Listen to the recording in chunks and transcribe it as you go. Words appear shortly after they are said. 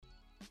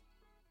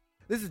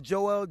This is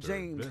Joel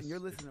James, and you're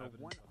listening to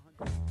 100.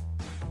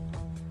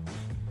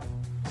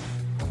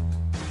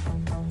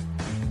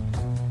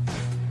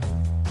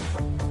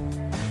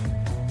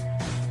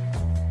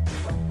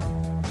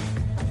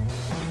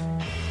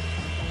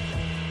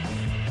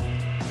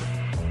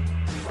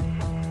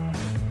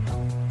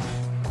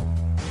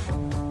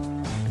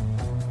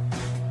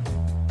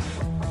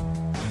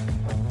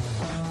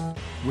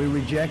 We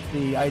reject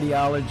the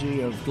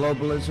ideology of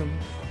globalism,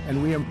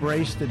 and we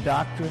embrace the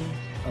doctrine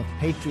of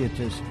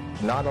patriotism.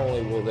 Not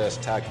only will this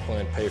tax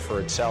plan pay for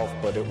itself,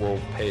 but it will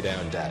pay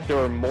down debt. There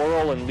are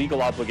moral and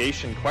legal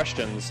obligation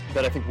questions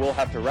that I think we'll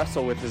have to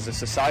wrestle with as a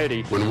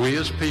society. When we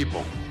as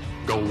people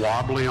go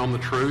wobbly on the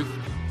truth,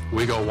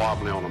 we go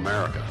wobbly on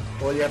America.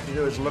 All you have to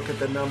do is look at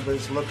the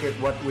numbers, look at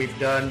what we've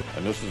done.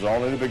 And this is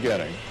only the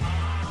beginning.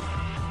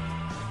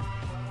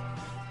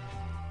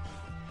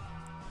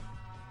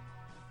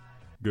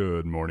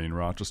 Good morning,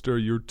 Rochester.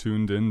 You're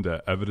tuned in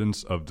to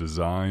Evidence of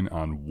Design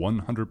on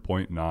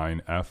 100.9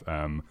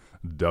 FM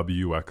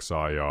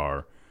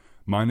WXIR.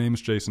 My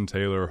name's Jason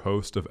Taylor,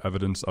 host of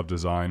Evidence of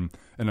Design,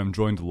 and I'm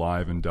joined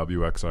live in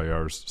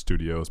WXIR's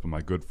studios by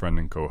my good friend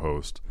and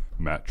co-host,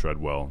 Matt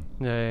Treadwell.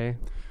 Hey.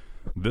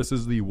 This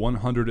is the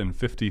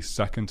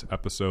 152nd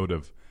episode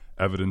of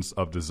Evidence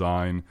of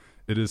Design.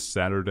 It is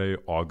Saturday,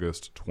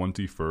 August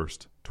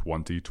 21st,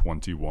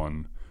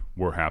 2021.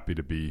 We're happy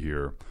to be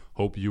here.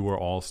 Hope you are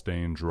all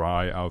staying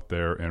dry out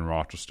there in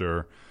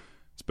Rochester.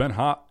 It's been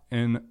hot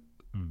and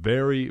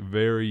very,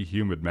 very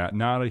humid, Matt.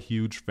 Not a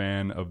huge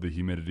fan of the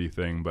humidity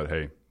thing, but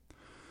hey,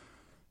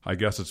 I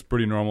guess it's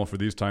pretty normal for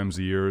these times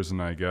of years,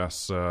 and I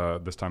guess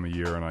this time of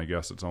year, and I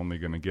guess it's only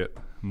going to get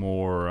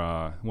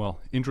more,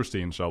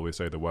 interesting, shall we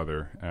say, the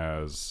weather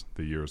as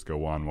the years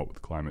go on, what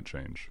with climate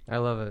change. I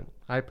love it.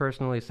 I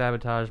personally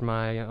sabotaged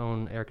my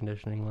own air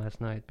conditioning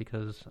last night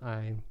because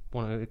I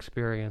want to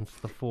experience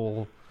the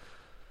full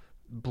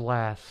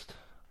blast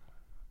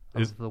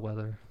of the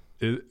weather.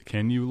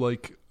 Can you,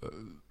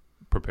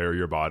 prepare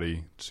your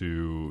body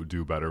to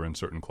do better in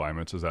certain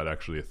climates? Is that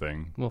actually a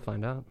thing? We'll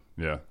find out.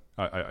 Yeah.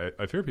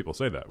 I've heard people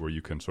say that, where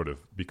you can sort of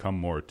become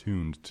more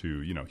attuned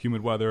to,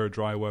 humid weather,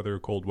 dry weather,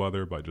 cold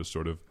weather by just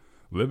sort of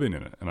living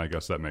in it. And I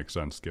guess that makes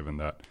sense given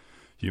that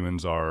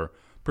humans are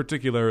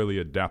particularly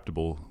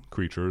adaptable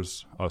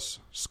creatures, us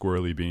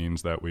squirrely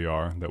beings that we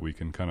are, that we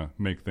can kind of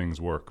make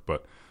things work.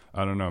 But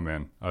I don't know,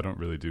 man. I don't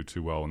really do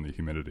too well in the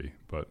humidity,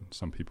 but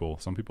some people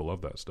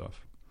love that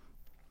stuff.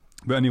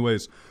 But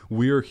anyways,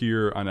 we're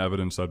here on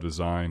Evidence of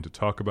Design to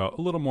talk about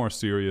a little more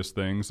serious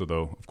things,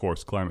 although, of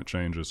course, climate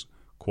change is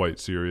quite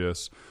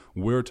serious.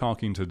 We're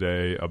talking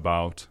today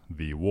about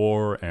the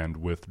war and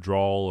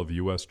withdrawal of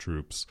U.S.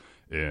 troops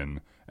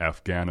in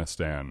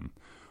Afghanistan.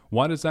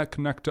 Why does that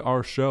connect to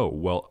our show?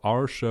 Well,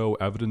 our show,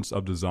 Evidence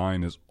of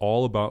Design, is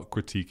all about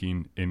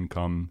critiquing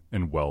income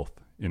and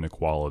wealth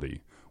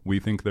inequality. We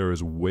think there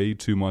is way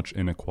too much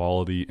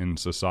inequality in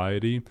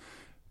society,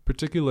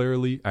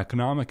 particularly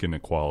economic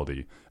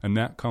inequality, and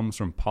that comes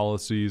from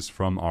policies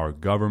from our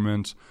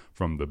government,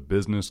 from the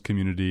business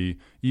community,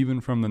 even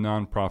from the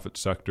nonprofit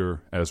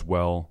sector as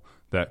well,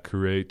 that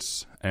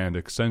creates and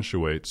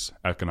accentuates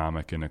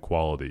economic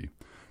inequality.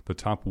 The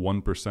top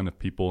 1% of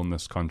people in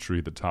this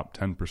country, the top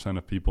 10%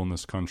 of people in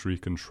this country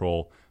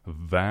control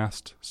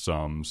vast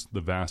sums,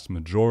 the vast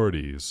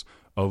majorities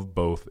of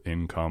both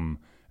income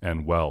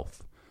and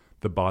wealth.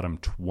 The bottom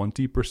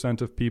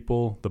 20% of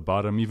people, the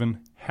bottom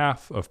even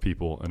half of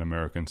people in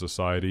American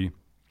society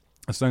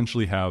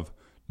essentially have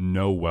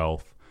no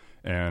wealth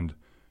and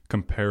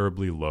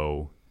comparably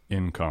low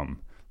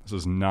income. This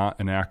is not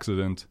an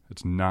accident.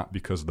 It's not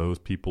because those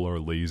people are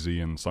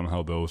lazy and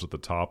somehow those at the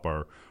top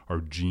are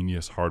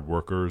genius hard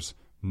workers.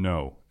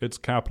 No, it's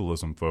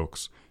capitalism,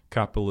 folks.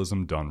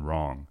 Capitalism done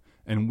wrong.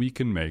 And we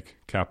can make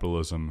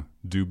capitalism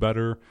do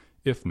better,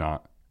 if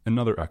not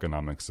another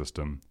economic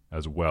system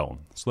as well.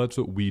 So that's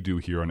what we do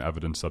here on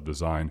Evidence of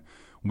Design.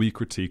 We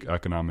critique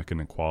economic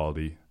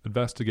inequality,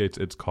 investigate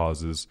its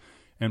causes,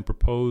 and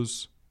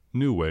propose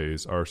new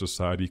ways our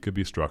society could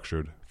be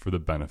structured for the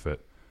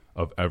benefit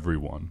of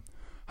everyone.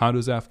 How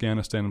does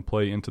Afghanistan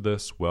play into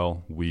this?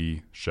 Well,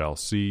 we shall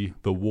see.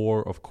 The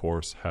war, of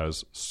course,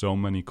 has so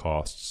many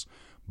costs,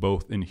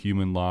 both in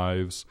human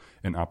lives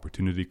and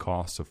opportunity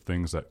costs of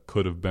things that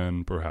could have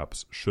been,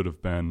 perhaps should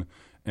have been,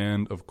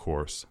 and, of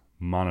course,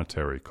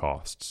 monetary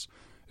costs.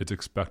 It's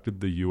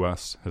expected the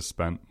U.S. has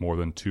spent more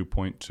than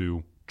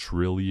 $2.2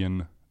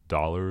 trillion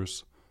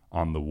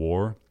on the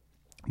war.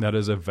 That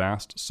is a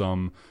vast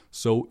sum,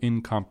 so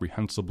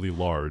incomprehensibly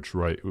large,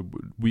 right?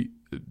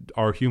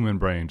 Our human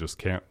brain just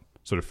can't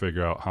sort of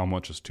figure out how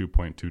much is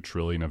 2.2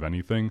 trillion of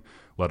anything,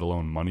 let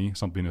alone money,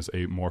 something as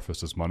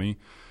amorphous as money.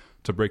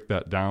 To break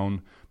that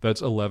down,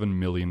 that's $11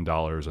 million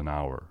an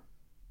hour.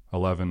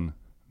 $11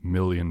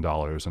 million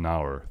an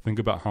hour. Think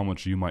about how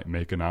much you might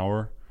make an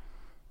hour.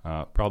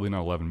 Probably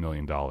not $11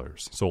 million.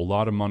 So a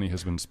lot of money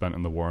has been spent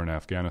in the war in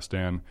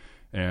Afghanistan,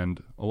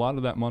 and a lot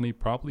of that money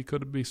probably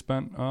could be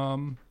spent,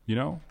 on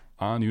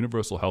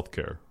universal health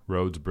care,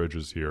 roads,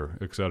 bridges here,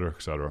 et cetera,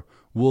 et cetera.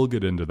 We'll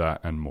get into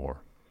that and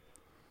more.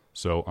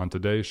 So on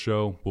today's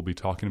show, we'll be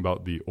talking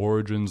about the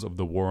origins of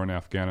the war in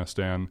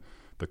Afghanistan,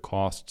 the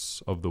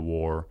costs of the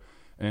war,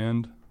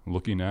 and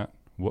looking at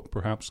what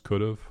perhaps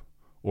could have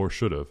or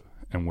should have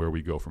and where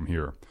we go from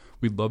here.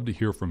 We'd love to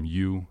hear from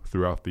you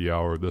throughout the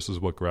hour. This is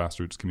what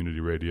Grassroots Community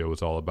Radio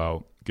is all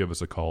about. Give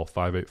us a call,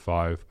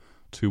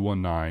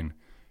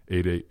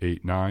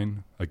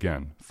 585-219-8889.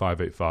 Again,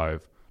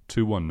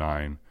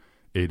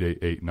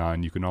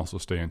 585-219-8889. You can also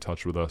stay in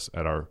touch with us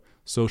at our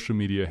social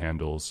media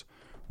handles,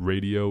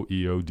 Radio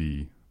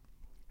EOD.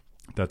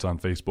 That's on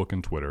Facebook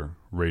and Twitter,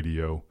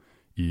 Radio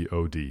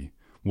EOD.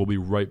 We'll be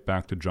right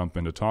back to jump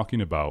into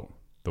talking about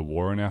the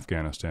war in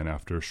Afghanistan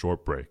after a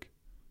short break.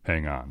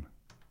 Hang on.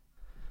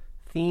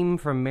 Theme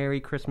from Merry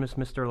Christmas,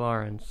 Mr.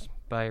 Lawrence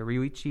by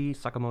Ryuichi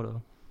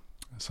Sakamoto.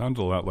 It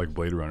sounded a lot like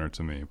Blade Runner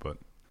to me, but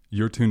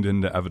you're tuned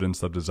into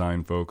Evidence of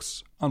Design,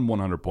 folks, on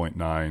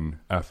 100.9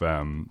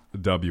 FM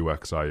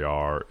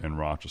WXIR in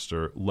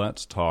Rochester.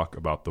 Let's talk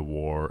about the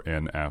war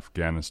in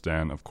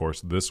Afghanistan. Of course,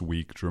 this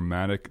week,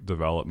 dramatic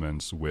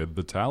developments with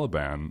the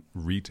Taliban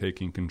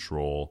retaking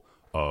control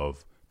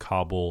of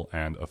Kabul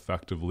and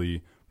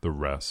effectively the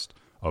rest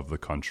of the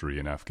country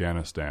in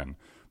Afghanistan.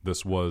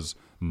 This was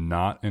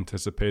not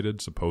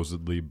anticipated,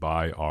 supposedly,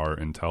 by our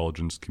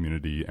intelligence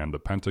community and the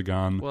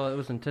Pentagon. Well, it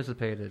was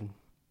anticipated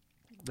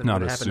that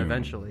Not it would happen assumed.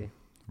 eventually.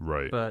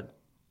 Right. But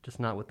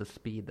just not with the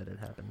speed that it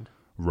happened.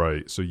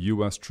 Right. So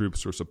U.S.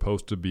 troops are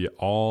supposed to be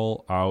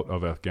all out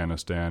of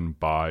Afghanistan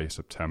by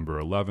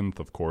September 11th,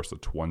 of course, the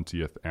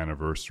 20th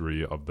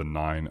anniversary of the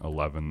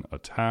 9/11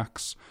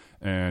 attacks.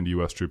 And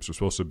U.S. troops are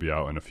supposed to be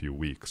out in a few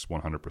weeks,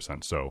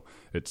 100% so.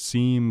 It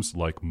seems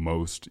like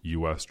most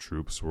U.S.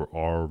 troops were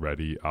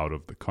already out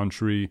of the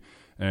country.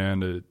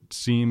 And it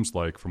seems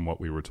like, from what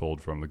we were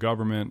told from the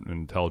government,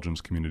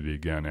 intelligence community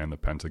again, and the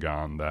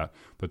Pentagon, that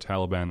the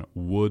Taliban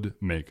would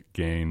make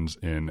gains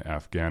in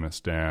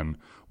Afghanistan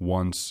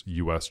once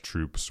U.S.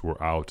 troops were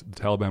out. The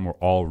Taliban were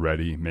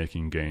already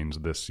making gains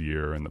this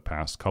year in the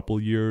past couple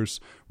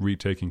years,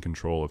 retaking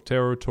control of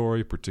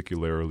territory,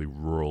 particularly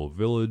rural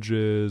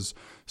villages,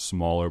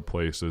 smaller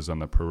places on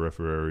the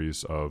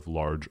peripheries of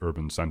large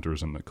urban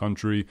centers in the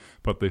country.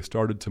 But they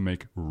started to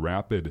make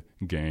rapid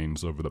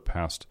gains over the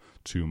past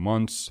 2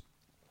 months.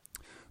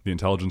 The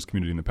intelligence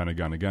community and the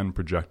Pentagon again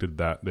projected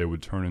that they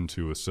would turn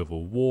into a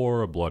civil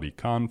war, a bloody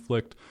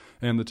conflict,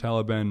 and the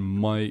Taliban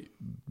might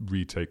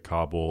retake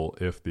Kabul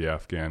if the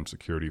Afghan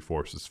security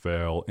forces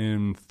fail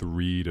in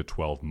 3 to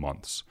 12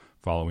 months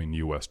following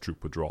U.S.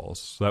 troop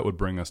withdrawals. So that would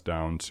bring us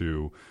down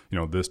to,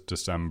 this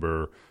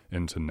December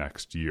into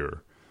next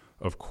year.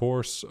 Of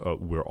course,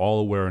 we're all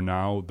aware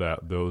now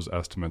that those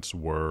estimates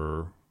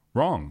were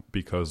wrong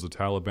because the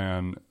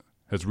Taliban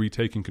has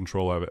retaken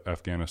control of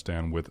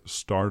Afghanistan with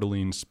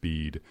startling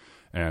speed,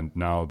 and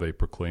now they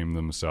proclaim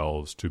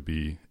themselves to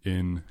be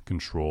in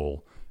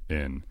control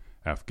in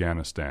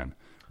Afghanistan.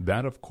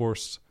 That, of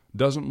course,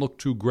 doesn't look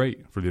too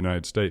great for the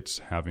United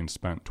States, having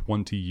spent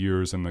 20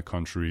 years in the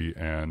country,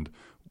 and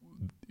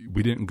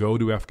we didn't go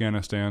to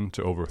Afghanistan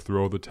to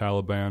overthrow the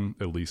Taliban,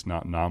 at least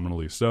not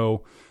nominally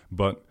so,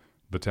 but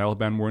the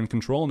Taliban were in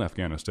control in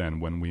Afghanistan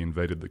when we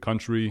invaded the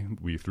country.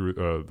 We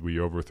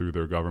overthrew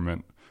their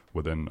government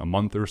within a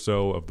month or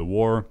so of the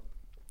war,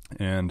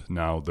 and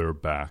now they're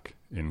back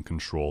in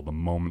control the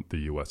moment the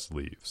U.S.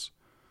 leaves.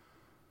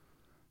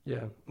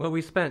 Yeah. What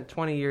we spent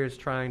 20 years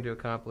trying to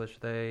accomplish,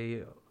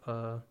 they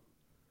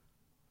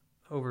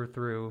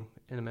overthrew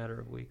in a matter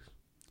of weeks.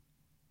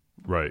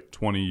 Right.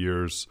 20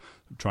 years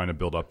trying to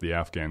build up the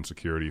Afghan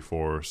security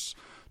force,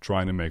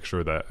 trying to make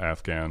sure that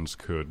Afghans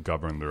could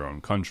govern their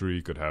own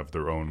country, could have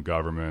their own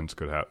government,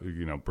 could have,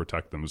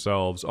 protect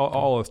themselves,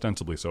 all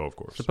ostensibly so, of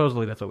course.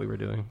 Supposedly that's what we were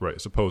doing.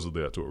 Right.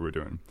 Supposedly that's what we're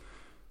doing.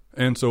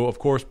 And so, of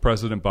course,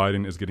 President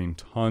Biden is getting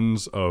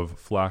tons of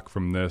flack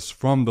from this,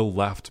 from the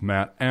left,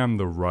 Matt, and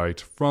the right,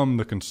 from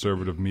the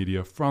conservative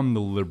media, from the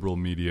liberal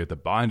media. The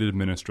Biden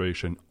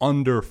administration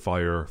under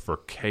fire for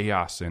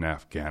chaos in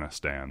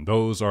Afghanistan.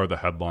 Those are the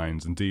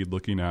headlines. Indeed,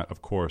 looking at,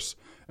 of course,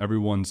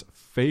 everyone's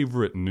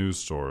favorite news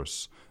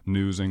source,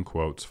 news in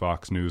quotes,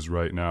 Fox News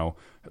right now.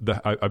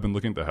 I've been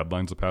looking at the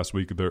headlines the past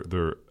week.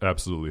 They're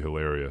absolutely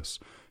hilarious.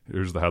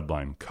 Here's the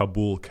headline: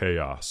 Kabul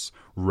chaos,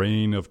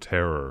 reign of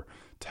terror,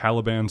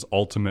 Taliban's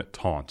ultimate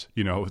taunt.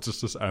 It's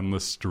just this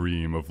endless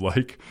stream of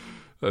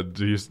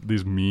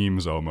these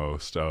memes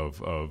almost of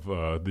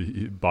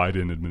the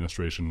Biden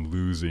administration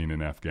losing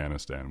in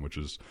Afghanistan, which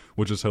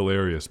is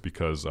hilarious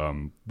because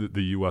the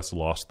U.S.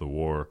 lost the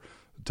war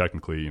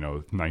technically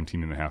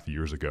 19 and a half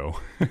years ago,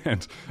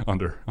 and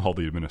under all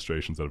the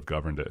administrations that have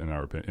governed it,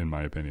 in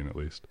my opinion at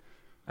least.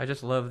 I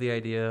just love the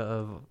idea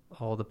of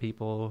all the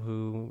people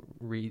who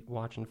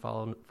watch and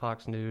follow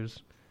Fox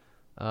News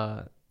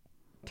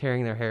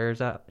tearing their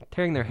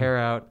hair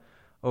out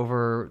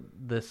over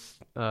this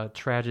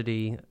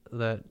tragedy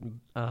that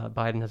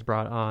Biden has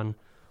brought on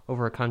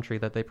over a country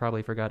that they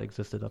probably forgot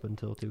existed up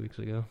until 2 weeks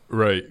ago.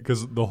 Right,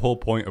 because the whole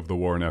point of the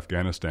war in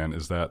Afghanistan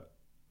is that,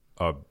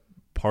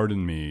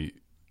 pardon me,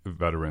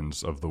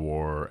 veterans of the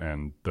war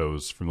and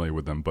those familiar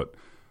with them, but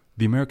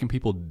the American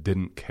people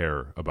didn't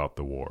care about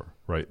the war,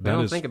 right? They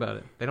don't think about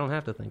it. They don't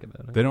have to think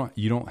about it.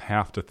 You don't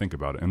have to think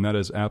about it. And that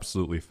is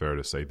absolutely fair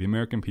to say. The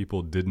American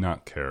people did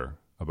not care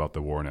about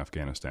the war in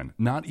Afghanistan.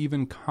 Not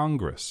even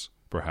Congress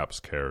perhaps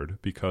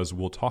cared, because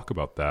we'll talk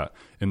about that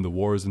in the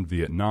wars in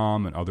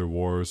Vietnam and other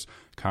wars.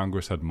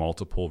 Congress had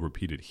multiple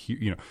repeated,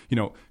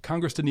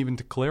 Congress didn't even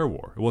declare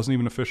war. It wasn't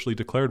even officially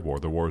declared war,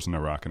 the wars in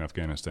Iraq and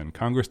Afghanistan.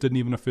 Congress didn't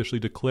even officially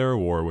declare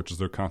war, which is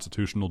their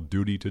constitutional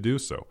duty to do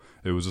so.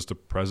 It was just a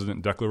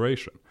president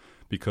declaration,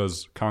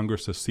 because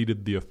Congress has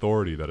ceded the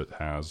authority that it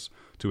has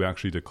to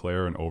actually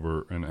declare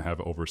and have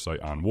oversight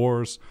on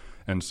wars.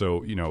 And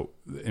so,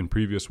 in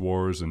previous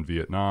wars in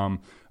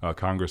Vietnam,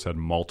 Congress had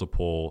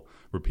multiple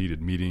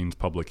repeated meetings,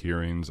 public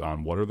hearings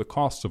on what are the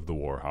costs of the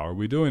war, how are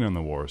we doing in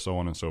the war, so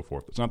on and so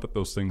forth. It's not that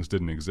those things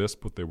didn't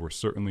exist, but they were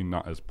certainly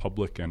not as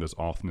public and as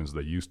often as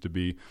they used to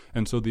be.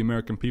 And so the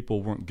American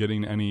people weren't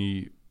getting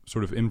any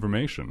sort of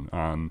information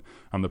on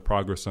the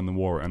progress in the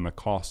war and the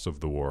costs of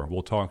the war.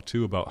 We'll talk,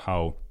 too, about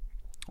how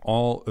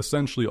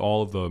essentially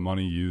all of the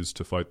money used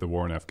to fight the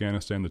war in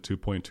Afghanistan, the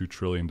 $2.2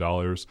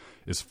 trillion,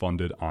 is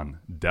funded on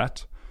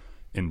debt.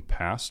 In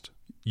past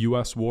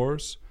U.S.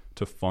 wars,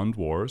 to fund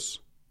wars,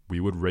 we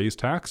would raise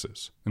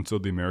taxes. And so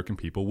the American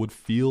people would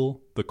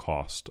feel the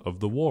cost of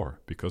the war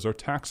because our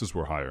taxes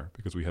were higher,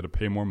 because we had to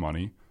pay more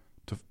money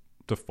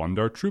to fund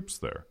our troops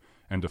there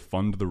and to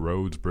fund the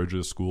roads,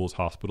 bridges, schools,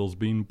 hospitals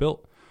being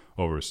built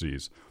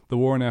overseas. The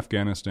war in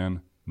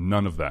Afghanistan,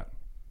 none of that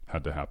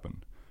had to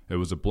happen. It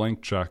was a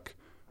blank check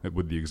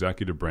with the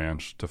executive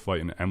branch to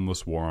fight an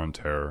endless war on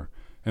terror,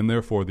 and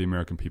therefore the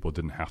American people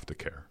didn't have to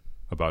care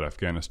about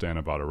Afghanistan,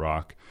 about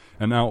Iraq.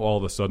 And now all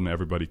of a sudden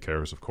everybody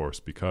cares, of course,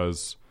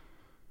 because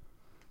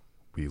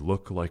we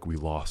look like we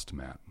lost,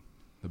 Matt.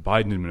 The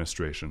Biden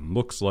administration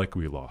looks like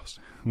we lost.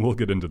 We'll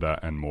get into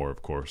that and more,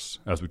 of course,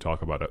 as we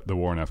talk about the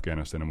war in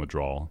Afghanistan and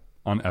withdrawal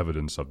on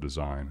Evidence of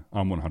Design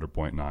on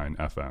 100.9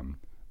 FM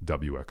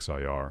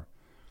WXIR.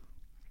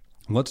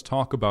 Let's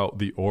talk about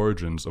the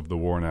origins of the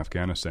war in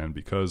Afghanistan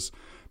because,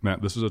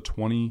 Matt, this is a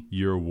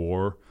 20-year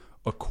war.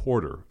 A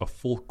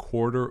full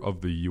quarter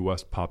of the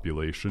U.S.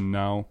 population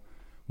now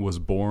was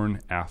born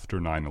after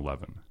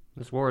 9/11.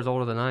 This war is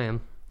older than I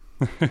am.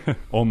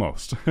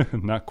 Almost.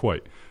 Not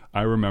quite.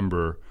 I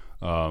remember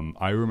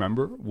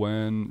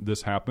when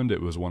this happened.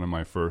 It was one of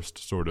my first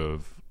sort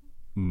of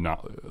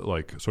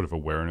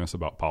awareness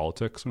about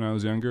politics when I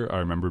was younger. I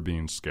remember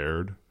being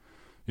scared.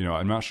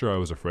 I'm not sure I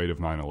was afraid of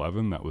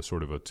 9/11. That was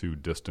sort of a too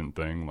distant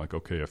thing. Like,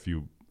 okay,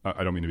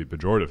 I don't mean to be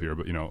pejorative here,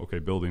 but, okay,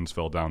 buildings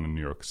fell down in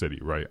New York City,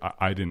 right?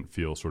 I didn't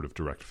feel sort of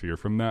direct fear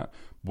from that.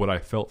 What I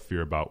felt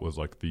fear about was,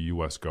 like, the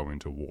U.S. going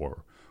to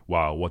war.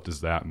 Wow, what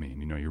does that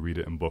mean? You read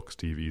it in books,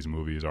 TVs,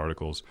 movies,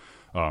 articles.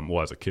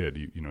 As a kid,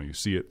 you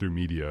see it through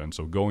media, and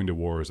so going to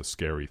war is a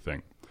scary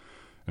thing.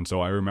 And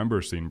so I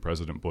remember seeing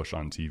President Bush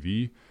on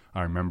TV.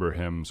 I remember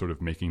him sort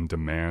of making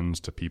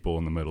demands to people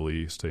in the Middle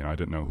East. I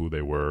didn't know who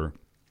they were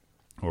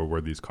or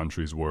where these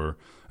countries were,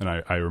 and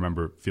I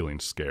remember feeling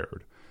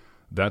scared.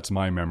 That's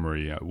my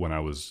memory when I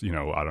was,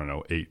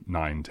 8,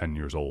 9, 10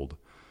 years old.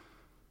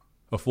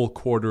 A full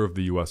quarter of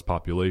the U.S.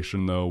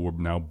 population, though, were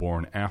now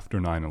born after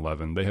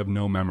 9/11. They have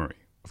no memory,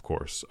 of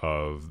course,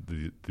 of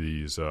the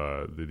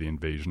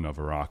invasion of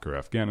Iraq or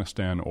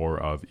Afghanistan or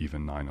of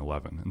even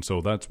 9/11. And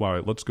so that's why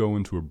let's go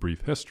into a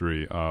brief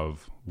history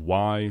of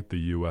why the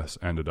U.S.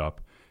 ended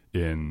up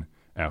in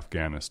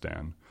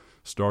Afghanistan.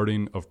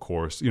 Starting, of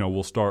course,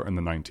 we'll start in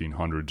the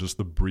 1900s, just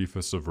the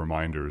briefest of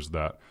reminders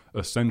that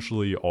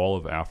essentially all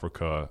of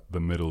Africa, the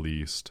Middle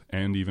East,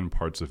 and even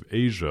parts of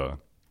Asia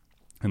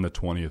in the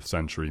 20th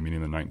century,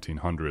 meaning the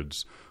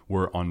 1900s,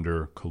 were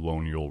under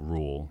colonial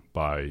rule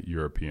by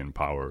European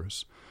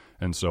powers.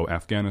 And so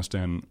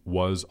Afghanistan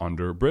was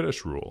under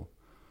British rule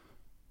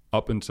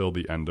up until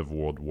the end of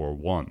World War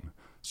I.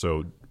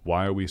 So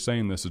why are we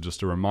saying this? Is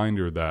just a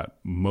reminder that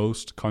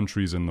most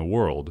countries in the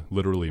world,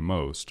 literally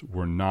most,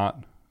 were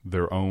not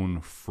their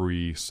own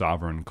free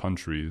sovereign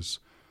countries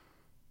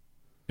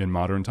in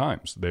modern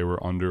times. They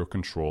were under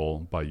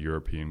control by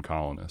European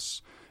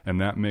colonists. And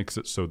that makes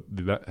it so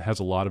that has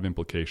a lot of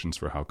implications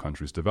for how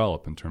countries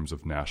develop in terms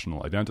of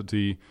national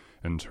identity,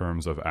 in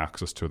terms of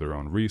access to their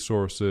own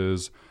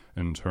resources,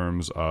 in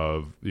terms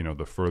of,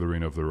 the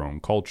furthering of their own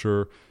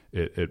culture.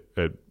 It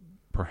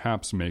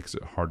perhaps makes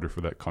it harder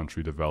for that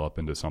country to develop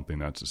into something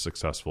that's a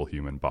successful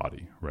human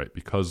body, right?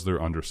 Because they're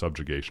under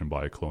subjugation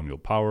by a colonial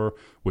power,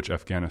 which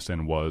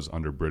Afghanistan was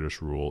under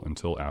British rule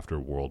until after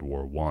World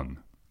War I.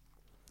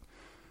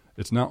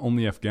 It's not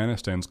only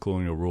Afghanistan's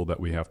colonial rule that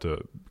we have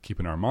to keep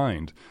in our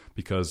mind,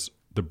 because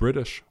the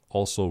British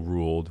also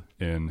ruled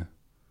in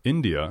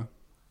India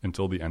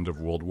until the end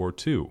of World War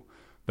II.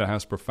 That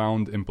has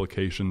profound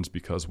implications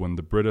because when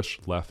the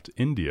British left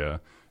India,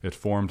 it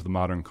formed the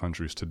modern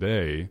countries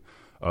today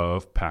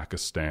of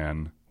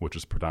Pakistan, which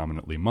is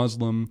predominantly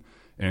Muslim,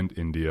 and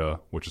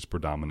India, which is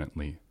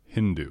predominantly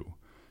Hindu.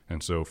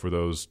 And so for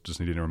those just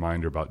needing a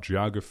reminder about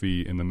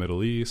geography in the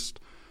Middle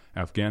East,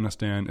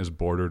 Afghanistan is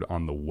bordered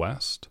on the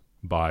west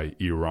by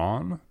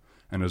Iran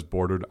and is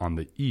bordered on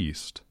the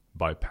east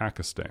by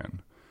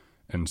Pakistan.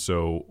 And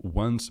so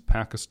once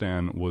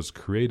Pakistan was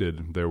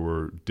created, there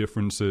were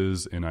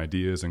differences in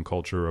ideas and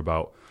culture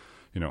about,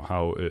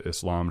 how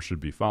Islam should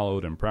be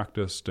followed and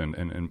practiced,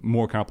 and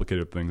more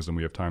complicated things than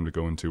we have time to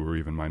go into or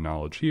even my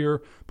knowledge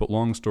here. But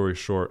long story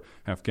short,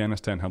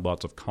 Afghanistan had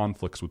lots of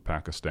conflicts with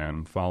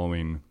Pakistan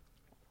following,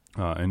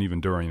 and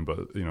even during,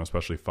 but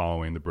especially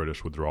following the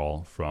British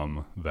withdrawal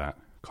from that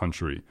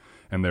country.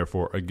 And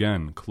therefore,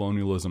 again,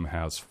 colonialism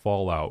has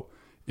fallout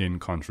in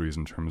countries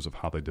in terms of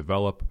how they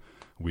develop.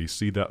 We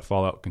see that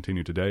fallout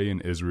continue today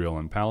in Israel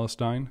and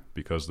Palestine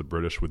because the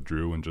British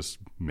withdrew and just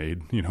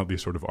made,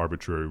 these sort of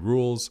arbitrary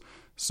rules.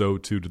 So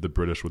too did the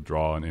British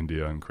withdraw in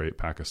India and create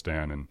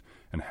Pakistan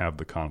and have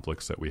the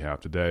conflicts that we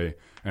have today.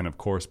 And of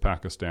course,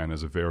 Pakistan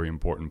is a very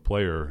important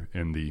player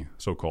in the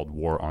so-called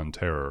war on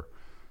terror,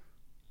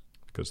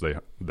 because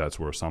that's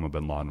where Osama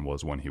bin Laden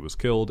was when he was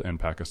killed, and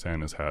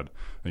Pakistan has had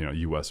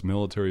U.S.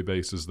 military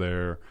bases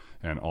there,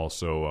 and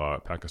also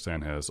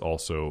Pakistan has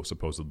also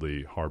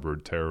supposedly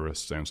harbored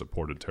terrorists and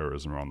supported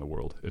terrorism around the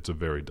world. It's a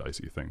very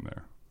dicey thing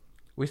there.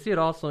 We see it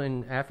also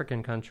in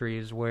African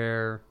countries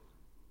where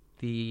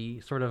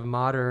the sort of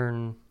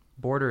modern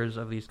borders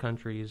of these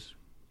countries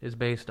is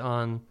based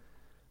on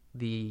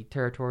the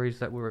territories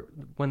that were,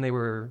 when they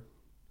were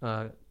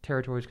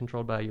territories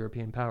controlled by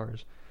European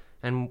powers.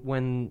 And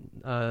when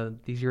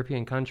these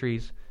European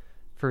countries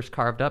first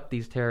carved up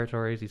these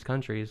territories, these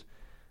countries,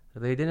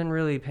 they didn't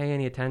really pay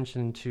any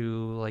attention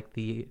to like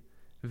the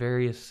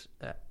various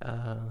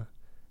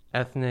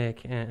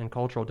ethnic and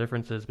cultural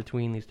differences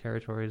between these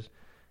territories.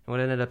 And what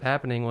ended up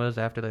happening was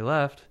after they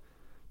left,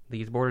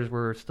 these borders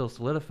were still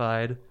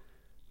solidified,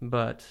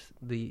 but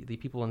the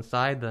people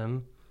inside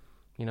them,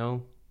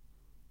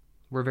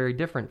 were very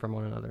different from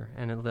one another,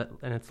 and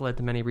it's led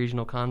to many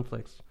regional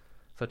conflicts,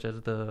 such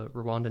as the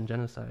Rwandan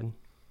genocide.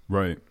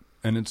 Right.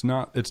 And it's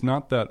not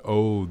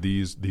that,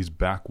 these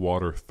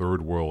backwater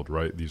third world,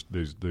 right?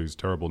 These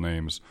terrible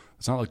names.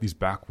 It's not like these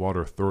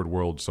backwater third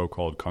world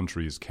so-called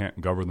countries can't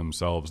govern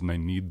themselves and they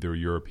need their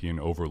European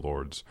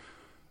overlords.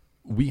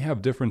 We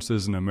have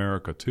differences in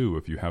America too,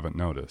 if you haven't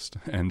noticed.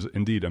 And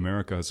indeed,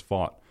 America has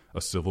fought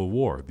a civil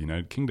war. The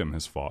United Kingdom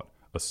has fought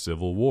a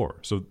civil war.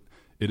 So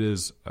it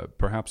is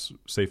perhaps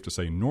safe to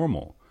say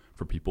normal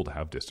for people to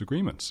have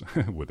disagreements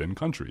within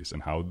countries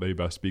and how they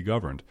best be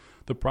governed.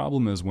 The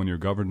problem is when you're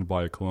governed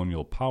by a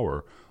colonial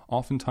power,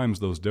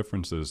 oftentimes those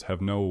differences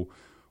have no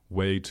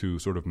way to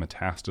sort of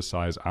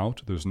metastasize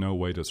out. There's no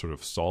way to sort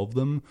of solve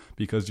them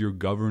because you're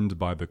governed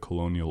by the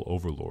colonial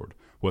overlord.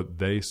 What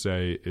they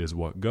say is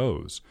what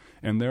goes.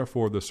 And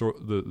therefore, the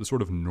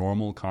sort of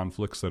normal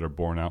conflicts that are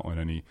born out in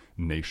any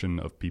nation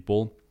of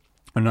people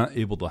are not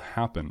able to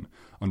happen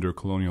under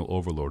colonial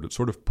overlord. It's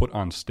sort of put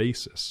on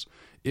stasis,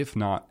 if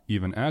not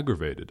even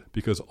aggravated,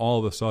 because all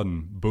of a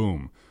sudden,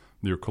 boom,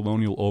 your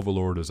colonial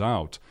overlord is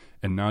out,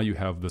 and now you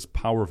have this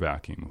power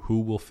vacuum.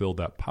 Who will fill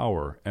that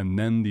power? And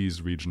then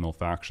these regional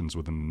factions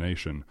within the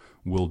nation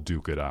will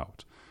duke it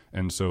out.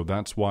 And so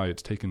that's why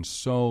it's taken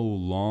so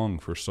long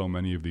for so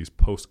many of these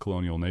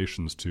post-colonial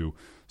nations to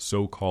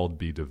so-called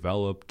be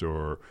developed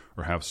or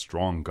have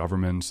strong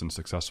governments and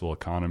successful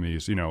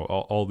economies.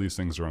 All these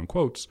things are in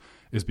quotes,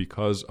 is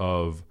because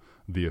of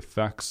the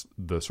effects,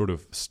 the sort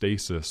of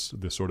stasis,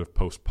 the sort of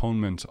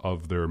postponement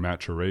of their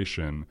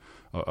maturation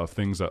of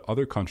things that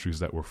other countries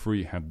that were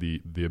free had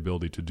the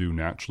ability to do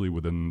naturally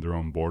within their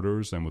own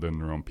borders and within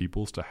their own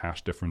peoples to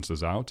hash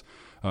differences out.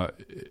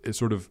 It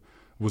sort of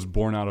was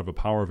born out of a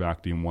power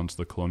vacuum once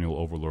the colonial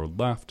overlord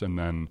left, and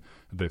then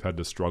they've had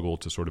to struggle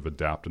to sort of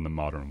adapt in the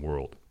modern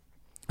world.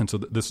 And so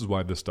this is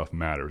why this stuff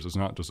matters. It's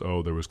not just,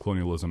 there was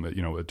colonialism.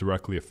 It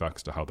directly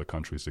affects to how the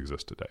countries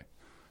exist today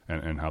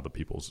and how the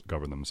peoples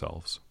govern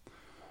themselves.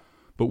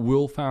 But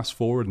we'll fast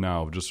forward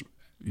now, just,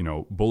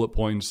 bullet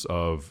points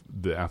of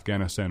the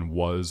Afghanistan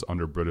was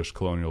under British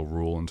colonial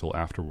rule until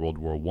after World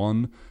War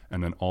I,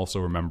 and then also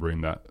remembering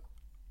that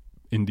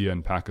India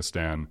and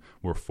Pakistan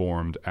were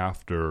formed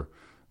after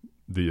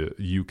the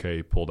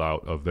UK pulled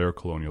out of their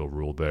colonial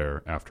rule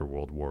there after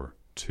World War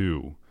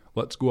II.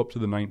 Let's go up to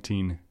the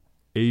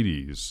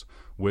 1980s,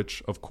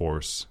 which, of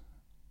course,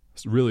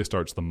 really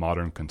starts the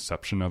modern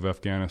conception of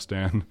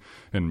Afghanistan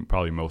in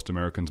probably most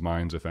Americans'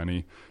 minds, if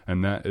any,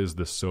 and that is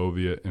the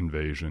Soviet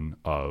invasion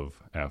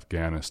of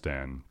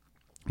Afghanistan.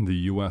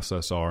 The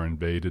USSR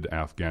invaded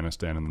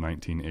Afghanistan in the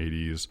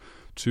 1980s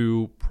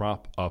to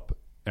prop up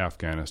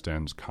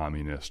Afghanistan's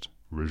communist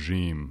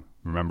regime.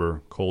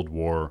 Remember, Cold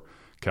War,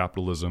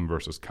 capitalism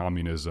versus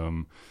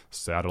communism,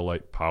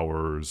 satellite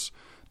powers,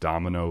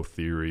 domino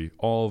theory,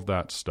 all of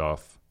that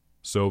stuff.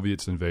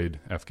 Soviets invade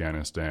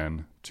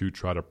Afghanistan to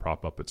try to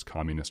prop up its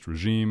communist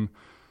regime.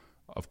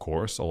 Of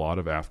course, a lot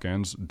of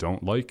Afghans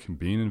don't like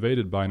being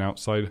invaded by an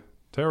outside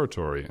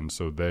territory, and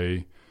so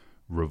they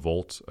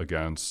revolt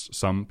against,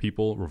 some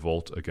people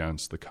revolt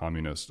against the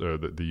communist, or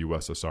the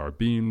USSR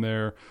being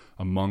there.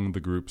 Among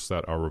the groups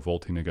that are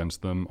revolting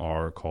against them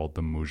are called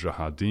the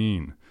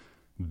Mujahideen.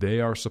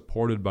 They are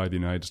supported by the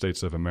United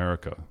States of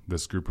America,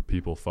 this group of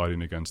people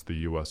fighting against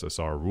the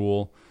USSR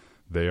rule.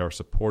 They are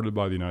supported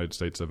by the United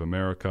States of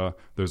America.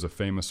 There's a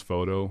famous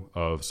photo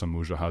of some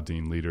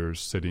Mujahideen leaders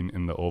sitting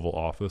in the Oval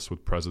Office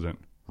with President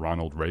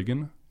Ronald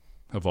Reagan,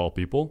 of all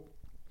people.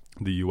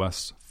 The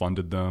U.S.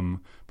 funded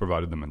them,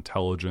 provided them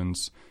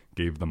intelligence,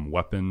 gave them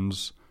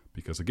weapons,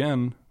 because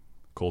again,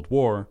 Cold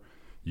War,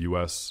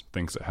 U.S.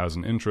 thinks it has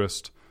an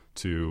interest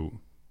to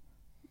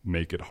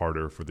make it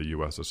harder for the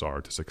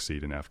USSR to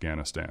succeed in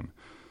Afghanistan.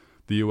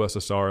 The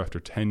USSR, after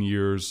 10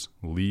 years,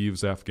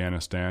 leaves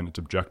Afghanistan. Its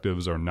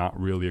objectives are not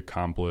really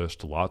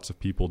accomplished. Lots of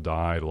people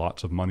died,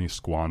 lots of money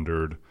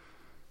squandered.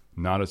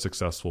 Not a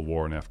successful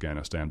war in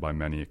Afghanistan by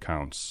many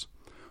accounts.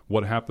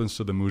 What happens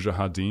to the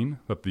Mujahideen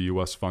that the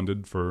U.S.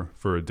 funded for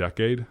a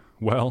decade?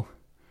 Well,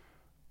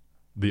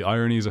 the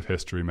ironies of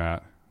history,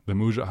 Matt. The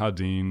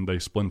Mujahideen, they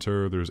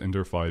splinter, there's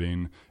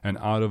interfighting, and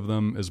out of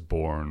them is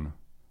born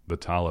the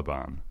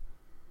Taliban.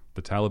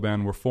 The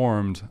Taliban were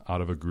formed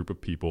out of a group of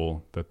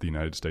people that the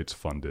United States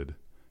funded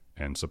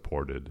and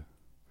supported.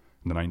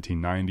 In the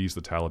 1990s,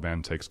 the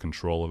Taliban takes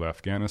control of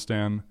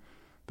Afghanistan.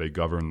 They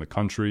govern the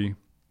country,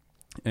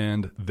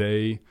 and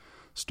they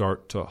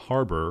start to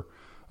harbor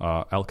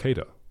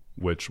Al-Qaeda,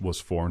 which was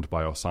formed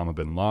by Osama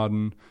bin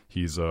Laden.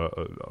 He's,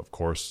 of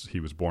course, he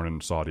was born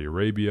in Saudi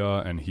Arabia,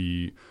 and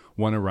he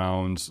went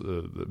around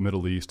the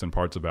Middle East and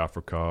parts of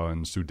Africa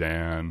and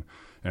Sudan,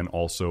 and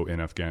also in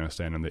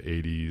Afghanistan in the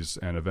 80s,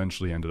 and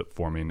eventually ended up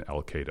forming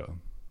Al-Qaeda.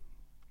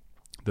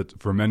 That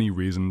for many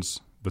reasons,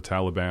 the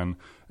Taliban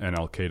and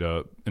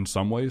Al-Qaeda in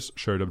some ways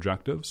shared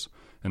objectives,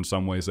 in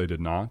some ways they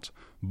did not,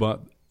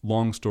 but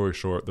long story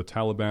short, the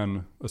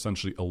Taliban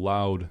essentially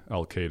allowed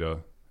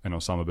Al-Qaeda and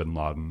Osama bin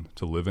Laden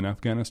to live in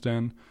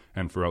Afghanistan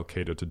and for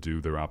Al-Qaeda to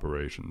do their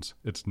operations.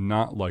 It's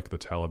not like the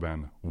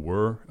Taliban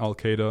were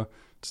Al-Qaeda.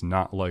 It's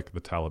not like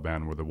the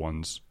Taliban were the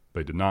ones,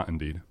 they did not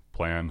indeed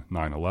plan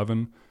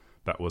 9/11.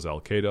 That was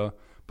Al-Qaeda.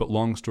 But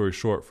long story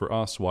short, for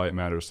us, why it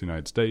matters to the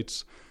United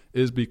States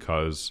is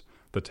because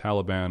the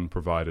Taliban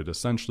provided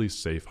essentially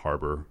safe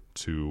harbor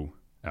to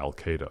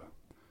Al-Qaeda.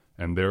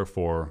 And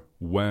therefore,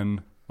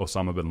 when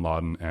Osama bin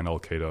Laden and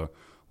Al-Qaeda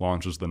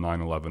launches the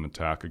 9/11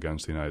 attack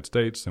against the United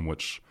States, in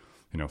which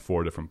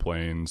 4 different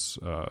planes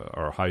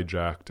are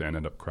hijacked and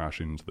end up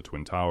crashing into the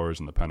Twin Towers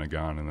and the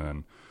Pentagon, and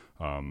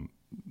then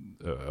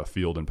a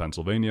field in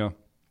Pennsylvania,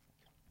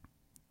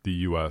 the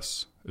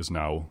U.S. is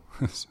now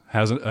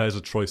has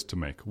a choice to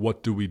make.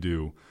 What do we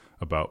do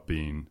about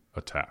being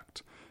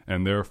attacked?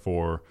 And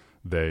therefore,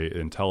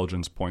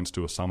 intelligence points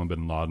to Osama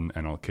bin Laden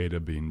and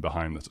Al-Qaeda being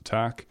behind this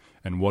attack.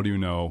 And what do you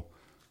know?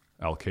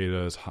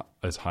 Al-Qaeda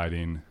is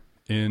hiding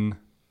in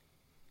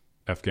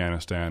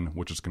Afghanistan,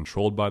 which is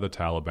controlled by the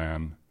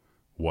Taliban.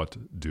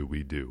 What do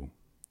we do?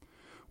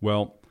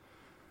 Well,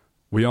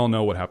 we all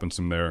know what happens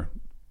from there.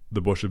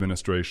 The Bush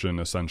administration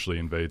essentially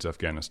invades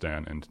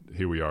Afghanistan, and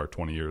here we are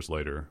 20 years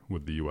later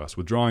with the U.S.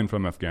 withdrawing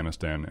from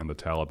Afghanistan and the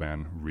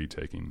Taliban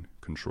retaking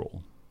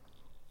control.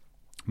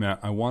 Matt,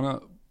 I want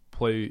to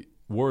play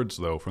words,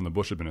 though, from the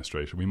Bush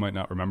administration. We might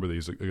not remember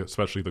these,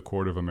 especially the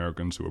quarter of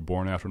Americans who were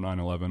born after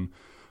 9/11,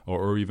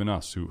 or even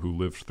us who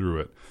lived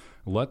through it.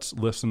 Let's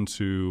listen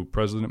to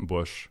President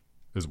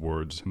Bush's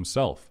words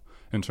himself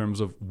in terms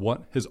of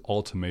what his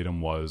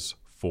ultimatum was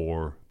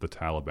for the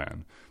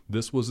Taliban.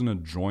 This was in a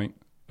joint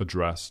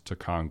address to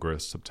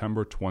Congress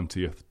September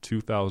 20th,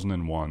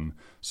 2001,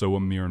 so a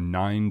mere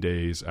 9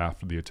 days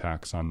after the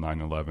attacks on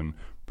 9/11.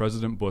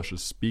 President Bush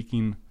is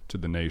speaking to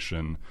the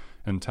nation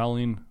and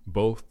telling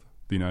both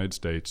the United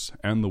States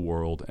and the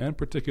world, and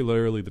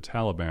particularly the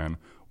Taliban,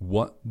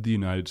 what the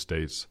United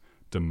States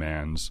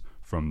demands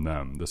from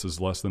them. This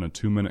is less than a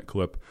 2-minute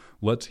clip.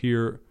 Let's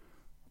hear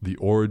the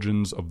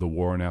origins of the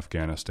war in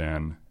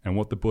Afghanistan and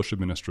what the Bush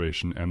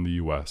administration and the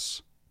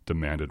U.S.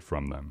 demanded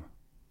from them.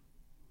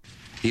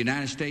 The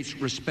United States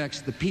respects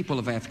the people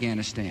of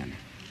Afghanistan.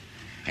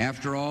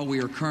 After all,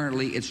 we are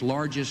currently its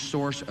largest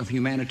source of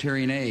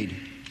humanitarian aid,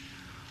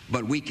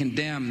 but we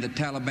condemn the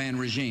Taliban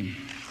regime.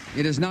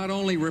 It is not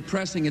only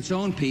repressing its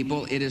own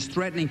people, it is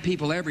threatening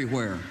people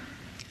everywhere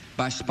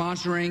by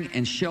sponsoring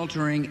and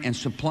sheltering and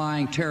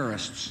supplying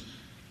terrorists.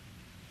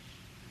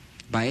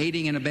 By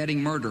aiding and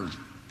abetting murder,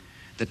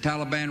 the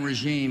Taliban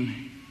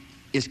regime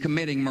is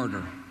committing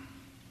murder.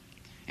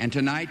 And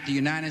tonight, the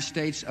United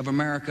States of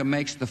America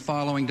makes the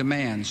following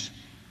demands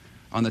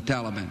on the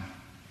Taliban.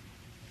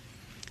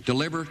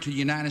 Deliver to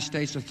United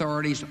States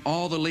authorities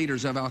all the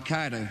leaders of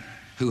Al-Qaeda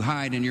who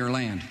hide in your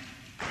land.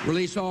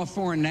 Release all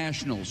foreign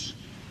nationals,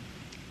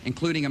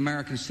 including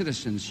American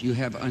citizens you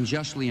have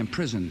unjustly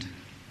imprisoned.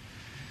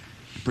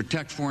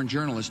 Protect foreign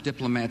journalists,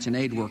 diplomats, and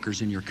aid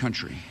workers in your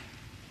country.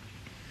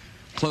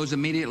 Close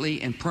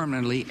immediately and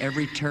permanently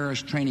every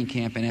terrorist training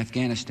camp in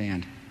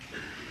Afghanistan,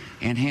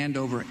 and hand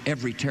over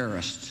every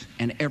terrorist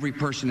and every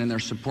person in their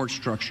support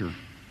structure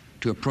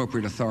to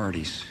appropriate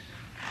authorities.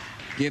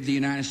 Give the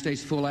United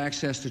States full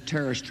access to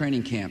terrorist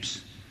training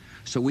camps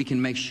so we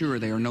can make sure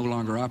they are no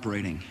longer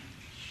operating.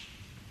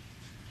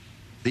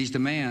 These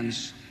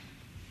demands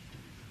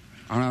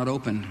are not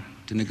open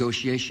to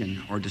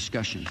negotiation or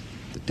discussion.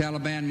 The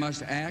Taliban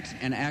must act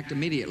and act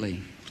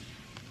immediately.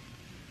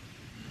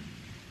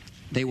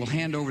 They will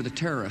hand over the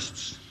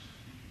terrorists,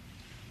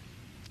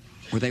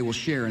 or they will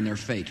share in their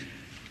fate.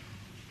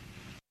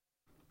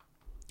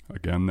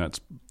 Again, that's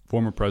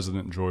former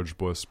President George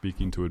Bush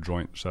speaking to a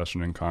joint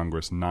session in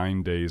Congress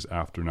 9 days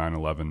after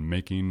 9/11,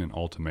 making an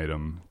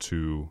ultimatum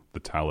to the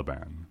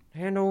Taliban.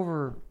 Hand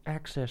over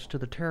access to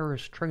the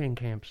terrorist training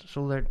camps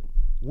so that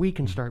we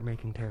can start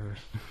making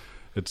terrorists.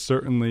 It's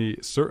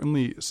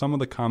certainly some of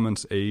the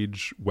comments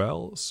age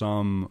well,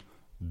 some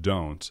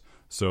don't.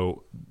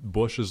 So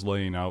Bush is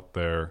laying out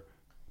there,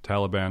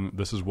 Taliban,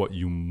 this is what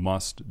you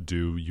must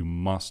do. You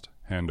must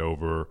hand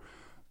over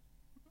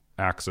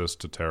access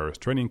to terrorist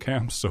training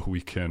camps so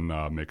we can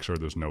make sure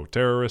there's no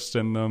terrorists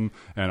in them,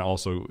 and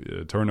also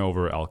turn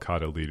over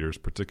al-Qaeda leaders,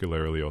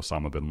 particularly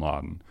Osama bin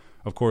Laden.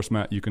 Of course,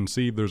 Matt, you can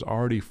see there's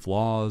already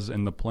flaws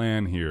in the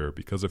plan here,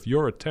 because if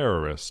you're a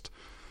terrorist,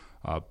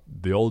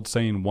 the old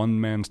saying,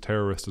 one man's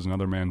terrorist is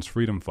another man's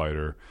freedom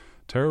fighter,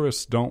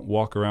 terrorists don't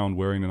walk around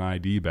wearing an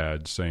ID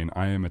badge saying,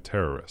 I am a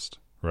terrorist,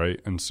 right?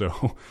 And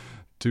so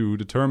to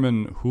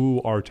determine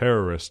who are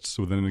terrorists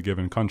within a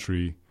given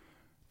country,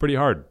 pretty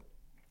hard.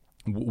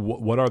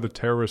 What are the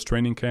terrorist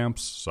training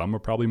camps? Some are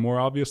probably more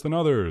obvious than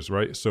others,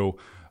 right? So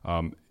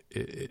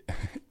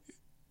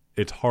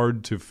it's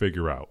hard to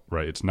figure out,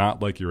 right? It's not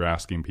like you're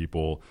asking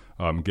people,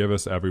 give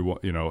us everyone,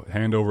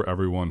 hand over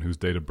everyone whose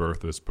date of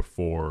birth is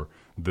before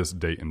this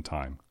date and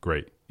time.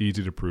 Great.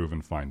 Easy to prove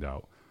and find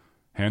out.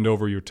 Hand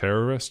over your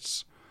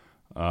terrorists.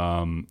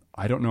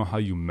 I don't know how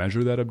you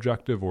measure that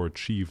objective or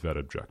achieve that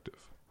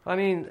objective. I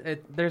mean,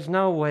 there's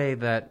no way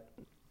that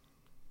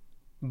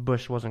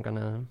Bush wasn't going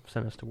to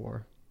send us to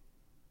war.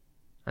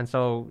 And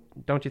so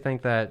don't you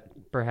think that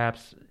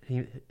perhaps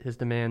his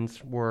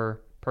demands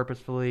were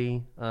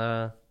purposefully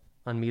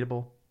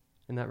unmeetable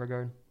in that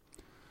regard?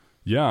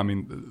 Yeah, I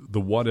mean, the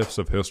what-ifs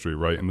of history,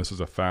 right? And this is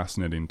a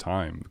fascinating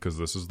time because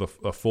this is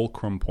a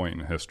fulcrum point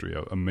in history,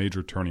 a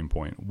major turning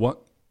point.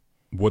 What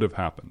would have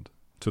happened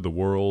to the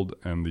world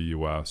and the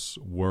U.S.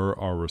 were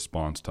our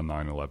response to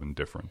 9/11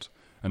 different?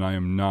 And I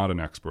am not an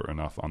expert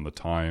enough on the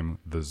time,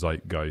 the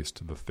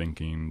zeitgeist, the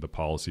thinking, the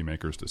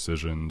policymakers'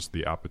 decisions,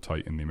 the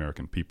appetite in the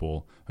American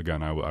people.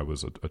 Again, I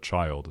was a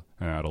child,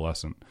 an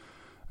adolescent.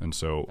 And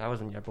so I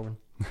wasn't yet born.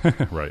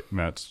 Right.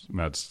 Matt's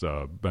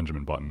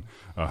Benjamin Button.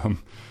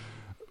 I'm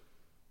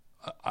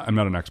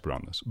not an expert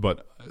on this,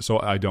 but so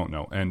I don't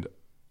know. And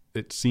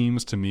it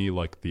seems to me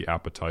like the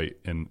appetite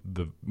in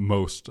the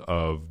most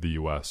of the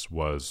U.S.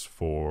 was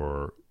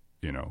for,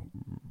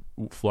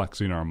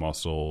 flexing our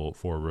muscle,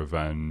 for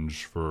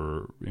revenge,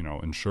 for,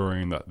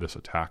 ensuring that this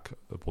attack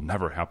will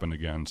never happen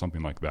again,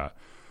 something like that.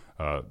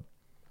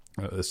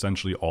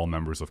 Essentially all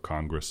members of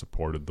Congress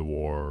supported the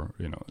war.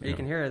 You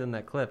can hear it in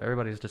that clip.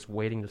 Everybody's just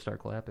waiting to start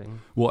clapping.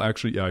 Well,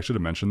 actually, yeah, I should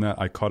have mentioned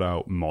that. I cut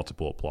out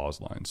multiple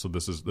applause lines. So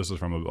this is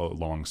from a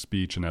long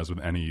speech, and as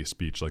with any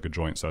speech, like a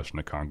joint session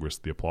of Congress,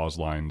 the applause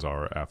lines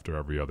are after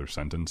every other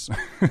sentence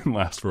and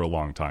last for a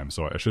long time.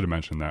 So I should have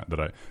mentioned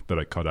that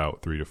I cut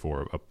out 3 to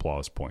 4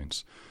 applause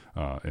points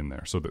in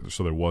there. So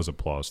there was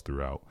applause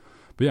throughout.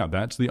 But yeah,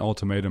 that's the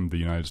ultimatum the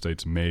United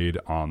States made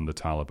on the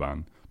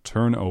Taliban.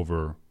 Turn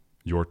over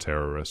your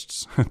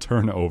terrorists,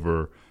 turn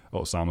over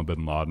Osama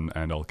bin Laden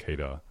and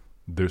al-Qaeda.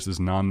 This is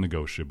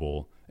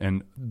non-negotiable.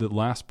 And the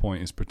last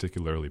point is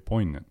particularly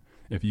poignant.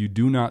 If you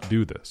do not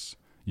do this,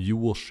 you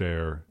will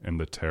share in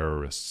the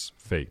terrorists'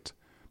 fate.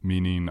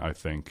 Meaning, I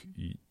think,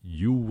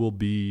 you will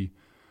be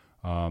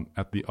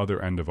at the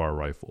other end of our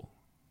rifle.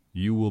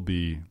 You will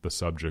be the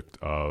subject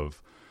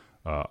of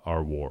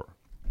our war.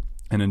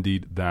 And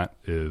indeed, that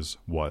is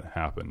what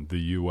happened. The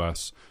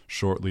U.S.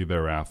 shortly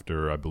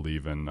thereafter, I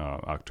believe in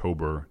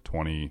October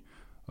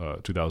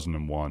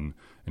 2001,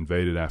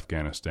 invaded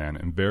Afghanistan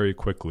and very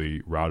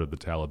quickly routed the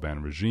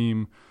Taliban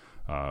regime.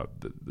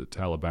 The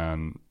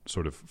Taliban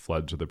sort of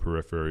fled to the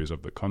peripheries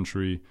of the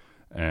country,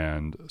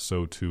 and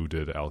so too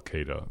did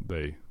al-Qaeda.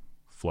 They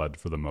fled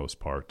for the most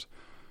part.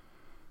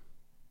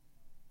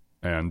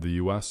 And the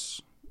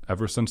U.S.,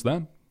 ever since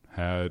then,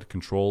 had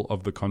control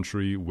of the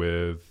country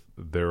with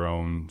their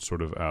own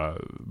sort of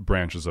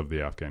branches of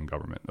the Afghan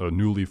government, a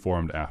newly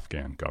formed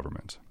Afghan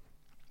government.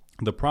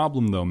 The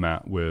problem, though,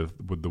 Matt,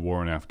 with the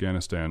war in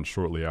Afghanistan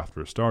shortly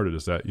after it started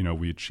is that,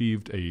 we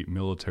achieved a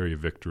military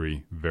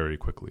victory very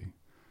quickly.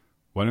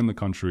 Went in the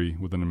country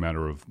within a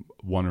matter of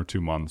 1 or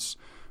 2 months.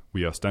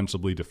 We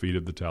ostensibly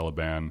defeated the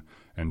Taliban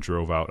and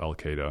drove out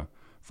al-Qaeda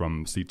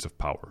from seats of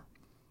power.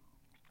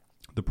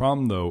 The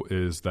problem, though,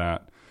 is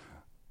that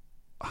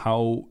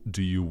how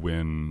do you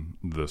win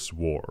this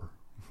war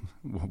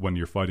when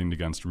you're fighting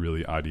against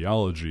really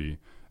ideology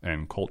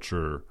and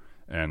culture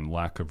and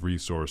lack of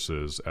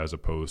resources as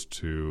opposed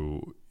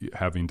to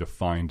having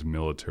defined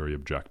military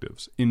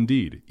objectives?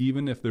 Indeed,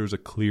 even if there's a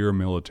clear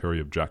military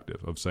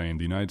objective of saying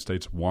the United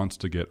States wants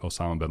to get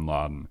Osama bin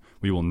Laden,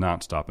 we will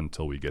not stop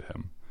until we get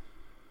him.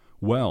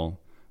 Well,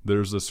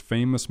 there's this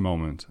famous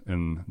moment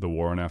in the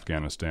war in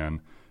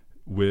Afghanistan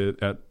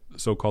the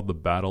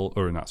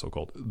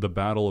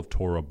Battle of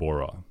Tora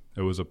Bora.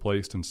 It was a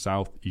place in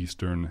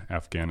southeastern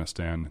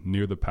Afghanistan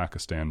near the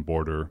Pakistan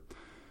border.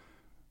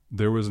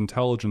 There was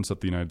intelligence that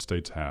the United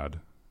States had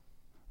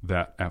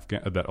that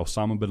that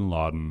Osama bin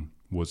Laden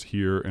was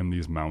here in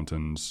these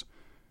mountains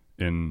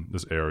in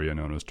this area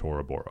known as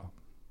Tora Bora.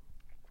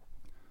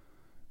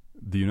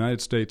 The United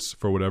States,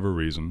 for whatever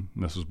reason,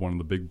 and this is one of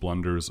the big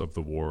blunders of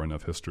the war and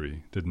of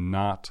history, did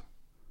not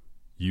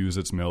use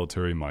its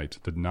military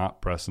might, did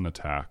not press an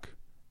attack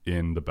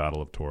in the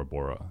Battle of Tora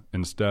Bora.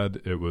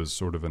 Instead, it was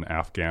sort of an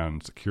Afghan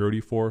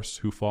security force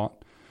who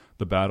fought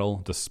the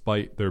battle,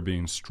 despite there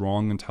being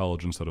strong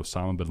intelligence that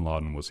Osama bin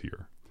Laden was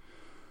here.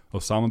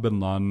 Osama bin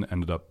Laden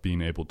ended up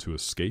being able to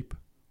escape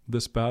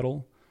this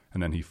battle,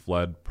 and then he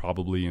fled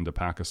probably into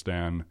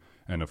Pakistan,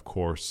 and of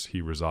course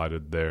he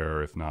resided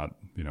there, if not,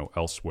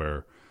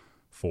 elsewhere,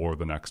 for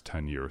the next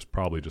 10 years,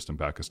 probably just in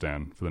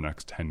Pakistan for the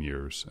next 10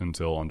 years,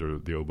 until under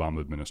the Obama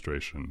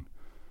administration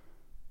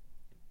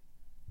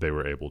they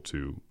were able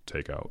to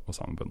take out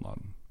Osama bin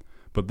Laden.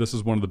 But this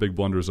is one of the big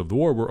blunders of the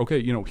war where,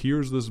 okay,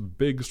 here's this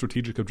big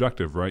strategic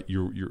objective, right?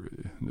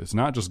 It's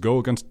not just go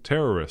against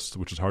terrorists,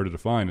 which is hard to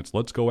define. It's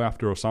let's go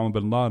after Osama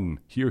bin Laden.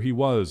 Here he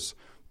was.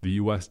 The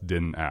U.S.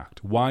 didn't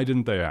act. Why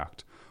didn't they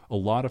act? A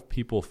lot of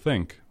people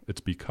think it's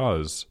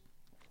because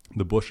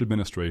the Bush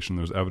administration,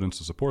 there's evidence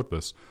to support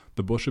this,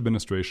 the Bush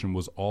administration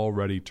was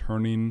already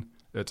turning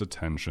its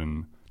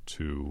attention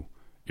to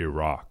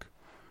Iraq.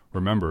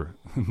 Remember,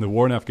 the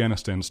war in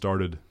Afghanistan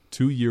started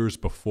 2 years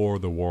before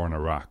the war in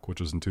Iraq, which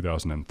was in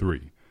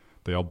 2003.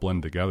 They all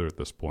blend together at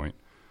this point.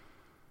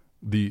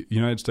 The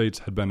United States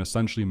had been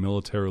essentially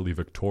militarily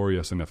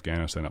victorious in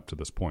Afghanistan up to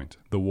this point.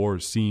 The war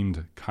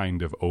seemed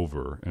kind of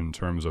over in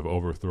terms of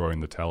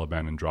overthrowing the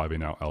Taliban and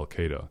driving out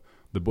al-Qaeda.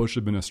 The Bush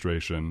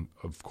administration,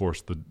 of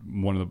course,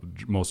 one of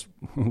the most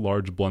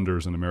large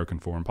blunders in American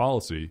foreign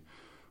policy,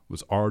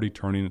 was already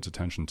turning its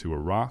attention to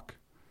Iraq,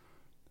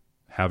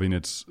 having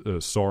its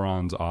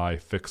Sauron's eye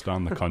fixed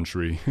on the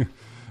country,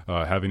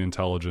 having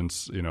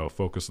intelligence,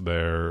 focused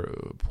there,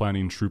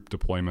 planning troop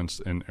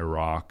deployments in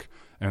Iraq,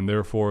 and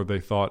therefore they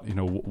thought,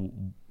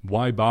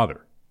 why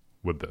bother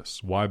with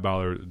this? Why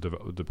bother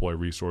deploy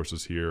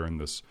resources here in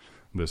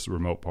this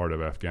remote part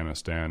of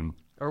Afghanistan?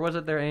 Or was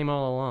it their aim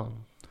all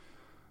along?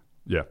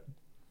 Yeah,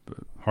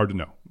 hard to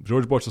know.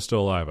 George Bush is still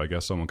alive. I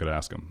guess someone could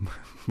ask him.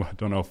 I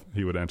don't know if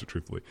he would answer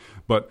truthfully.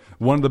 But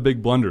one of the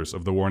big blunders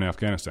of the war in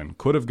Afghanistan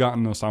could have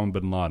gotten Osama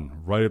bin Laden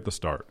right at the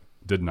start.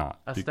 Did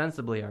not.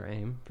 Ostensibly our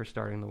aim for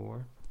starting the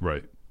war.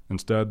 Right.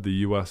 Instead, the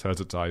U.S.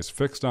 has its eyes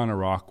fixed on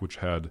Iraq, which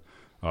had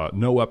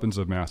no weapons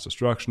of mass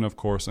destruction, of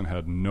course, and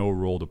had no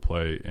role to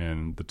play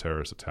in the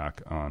terrorist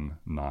attack on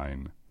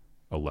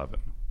 9/11.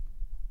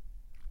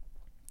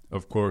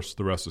 Of course,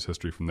 the rest is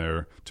history from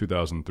there.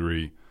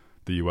 2003,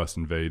 the U.S.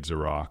 invades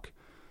Iraq.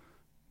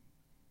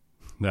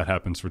 That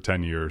happens for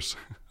 10 years.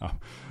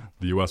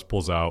 The U.S.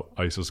 pulls out,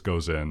 ISIS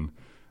goes in,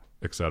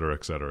 et cetera,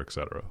 et cetera, et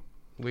cetera.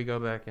 We go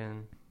back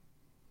in.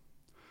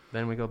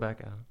 Then we go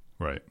back out.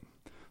 Right.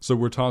 So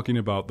we're talking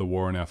about the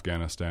war in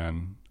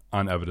Afghanistan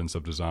on Evidence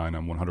of Design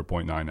on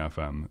 100.9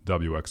 FM,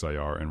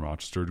 WXIR in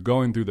Rochester,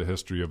 going through the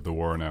history of the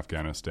war in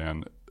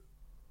Afghanistan.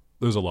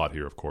 There's a lot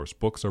here, of course.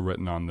 Books are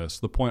written on this.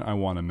 The point I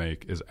want to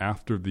make is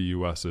after the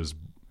U.S.'s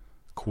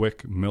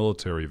quick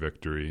military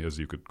victory, as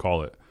you could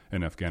call it,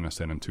 in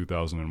Afghanistan in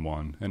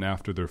 2001, and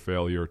after their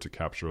failure to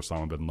capture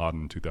Osama bin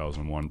Laden in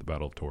 2001 at the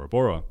Battle of Tora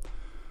Bora,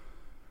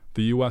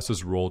 the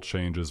U.S.'s role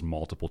changes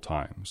multiple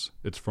times.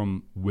 It's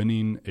from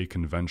winning a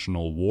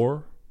conventional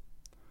war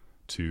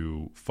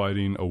to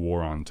fighting a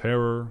war on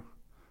terror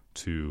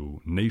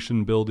to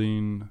nation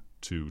building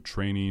to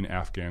training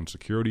Afghan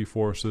security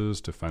forces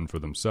to fend for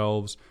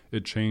themselves.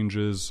 It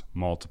changes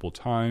multiple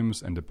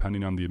times, and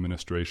depending on the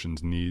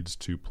administration's needs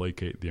to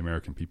placate the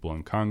American people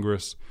in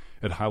Congress,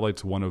 it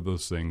highlights one of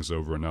those things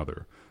over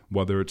another.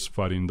 Whether it's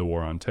fighting the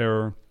war on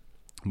terror,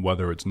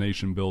 whether it's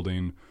nation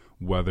building,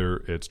 whether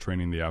it's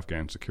training the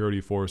Afghan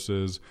security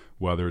forces,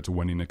 whether it's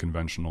winning a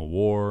conventional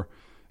war,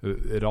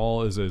 it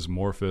all is as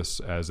amorphous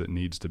as it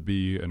needs to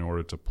be in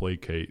order to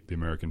placate the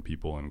American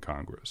people in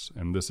Congress.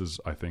 And this is,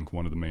 I think,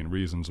 one of the main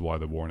reasons why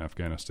the war in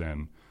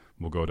Afghanistan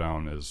will go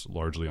down as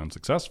largely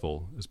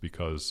unsuccessful, is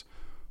because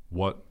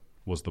what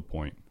was the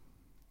point?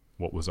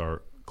 What was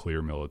our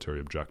clear military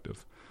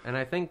objective? And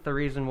I think the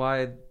reason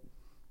why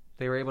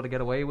they were able to get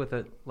away with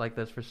it like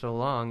this for so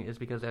long is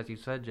because, as you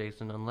said,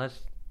 Jason, unless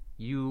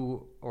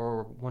you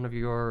or one of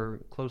your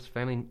close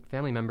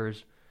family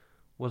members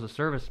was a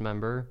service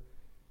member,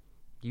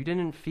 you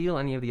didn't feel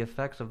any of the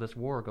effects of this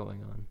war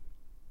going on.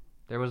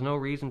 There was no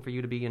reason for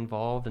you to be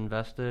involved,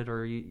 invested,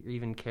 or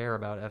even care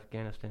about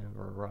Afghanistan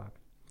or Iraq.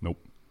 Nope.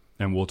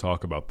 And we'll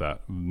talk about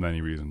that,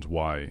 many reasons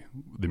why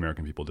the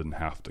American people didn't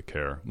have to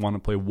care. Want to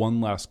play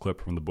one last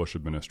clip from the Bush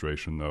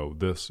administration, though.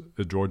 This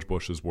is George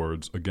Bush's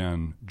words,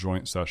 again,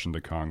 joint session to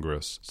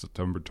Congress,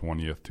 September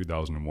 20th,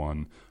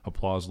 2001.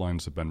 Applause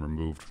lines have been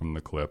removed from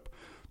the clip,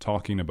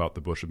 talking about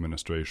the Bush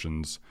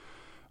administration's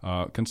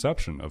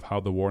conception of how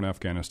the war in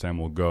Afghanistan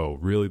will go,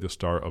 really the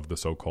start of the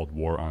so-called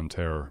war on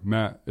terror.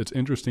 Matt, it's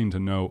interesting to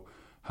note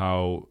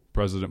how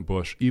President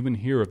Bush, even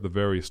here at the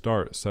very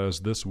start,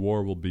 says this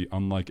war will be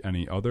unlike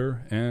any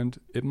other, and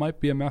it might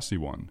be a messy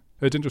one.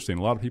 It's interesting.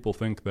 A lot of people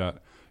think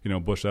that,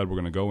 Bush said we're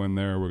going to go in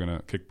there, we're going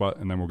to kick butt,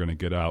 and then we're going to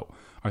get out.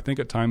 I think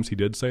at times he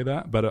did say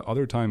that, but at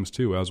other times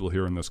too, as we'll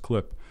hear in this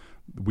clip,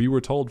 we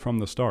were told from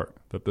the start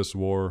that this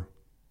war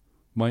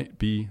might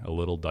be a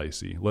little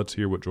dicey. Let's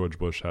hear what George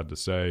Bush had to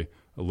say,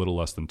 a little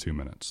less than 2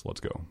 minutes. Let's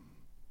go.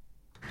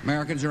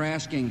 Americans are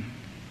asking,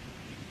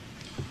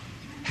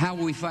 how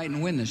will we fight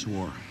and win this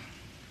war?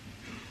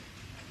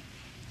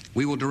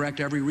 We will direct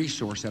every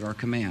resource at our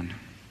command,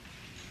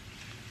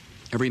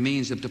 every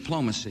means of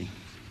diplomacy,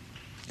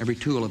 every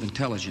tool of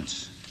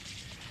intelligence,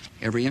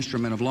 every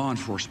instrument of law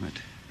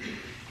enforcement,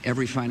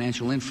 every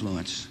financial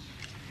influence,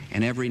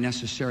 and every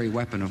necessary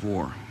weapon of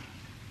war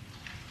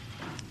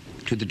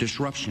to the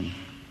disruption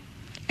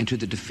and to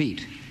the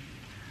defeat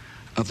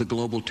of the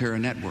global terror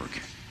network.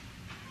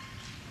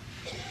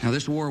 Now,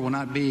 this war will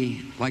not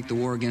be like the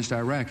war against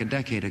Iraq a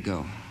decade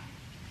ago,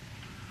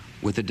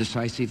 with a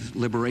decisive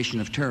liberation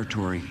of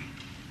territory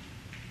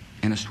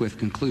and a swift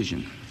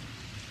conclusion.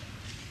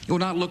 It will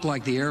not look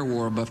like the air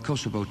war above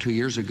Kosovo 2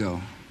 years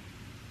ago,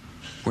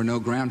 where no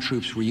ground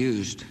troops were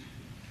used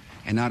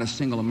and not a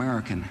single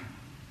American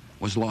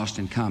was lost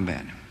in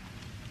combat.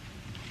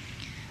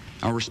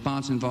 Our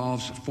response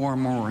involves far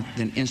more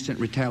than instant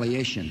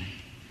retaliation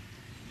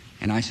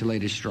and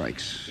isolated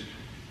strikes.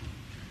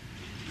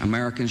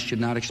 Americans should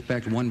not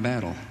expect one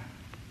battle,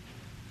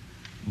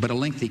 but a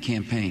lengthy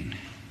campaign,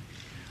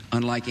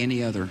 unlike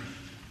any other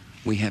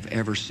we have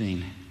ever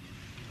seen.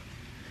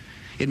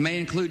 It may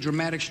include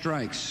dramatic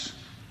strikes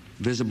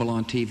visible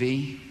on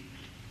TV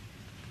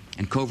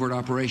and covert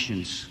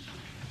operations,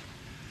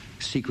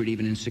 secret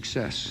even in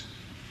success.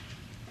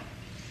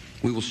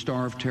 We will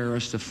starve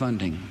terrorists of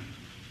funding,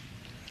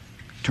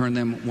 turn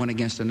them one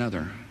against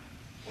another,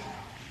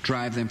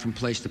 drive them from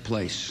place to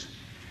place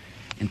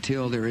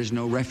until there is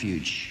no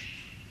refuge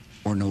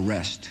or no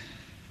rest.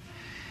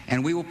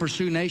 And we will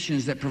pursue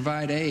nations that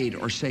provide aid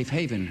or safe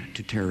haven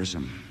to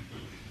terrorism.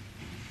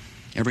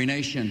 Every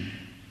nation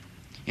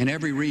in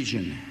every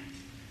region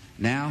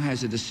now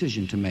has a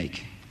decision to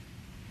make.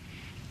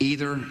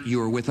 Either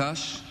you are with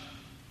us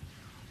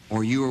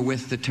or you are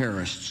with the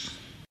terrorists.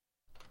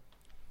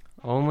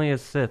 Only a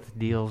Sith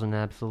deals in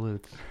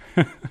absolutes.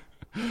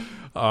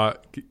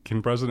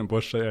 Can President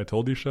Bush say, I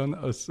told you, Sean?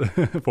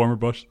 Former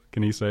Bush,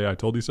 can he say, I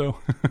told you so?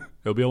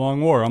 It'll be a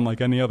long war,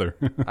 unlike any other.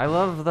 I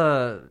love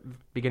the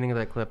beginning of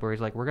that clip where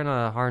he's like, we're going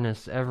to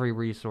harness every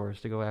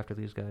resource to go after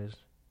these guys.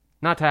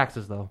 Not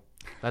taxes, though.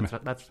 That's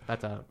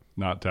out.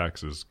 Not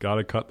taxes. Got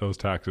to cut those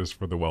taxes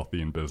for the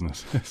wealthy and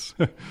businesses.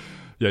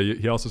 Yeah,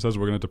 he also says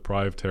we're going to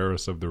deprive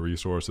terrorists of the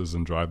resources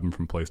and drive them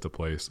from place to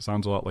place.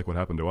 Sounds a lot like what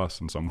happened to us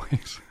in some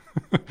ways.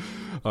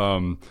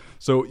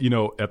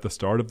 So, at the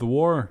start of the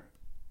war,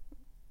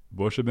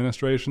 Bush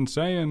administration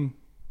saying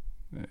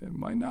it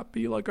might not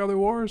be like other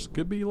wars,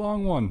 could be a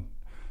long one.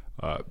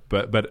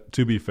 But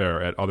to be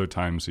fair, at other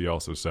times he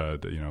also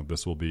said,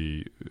 this will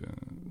be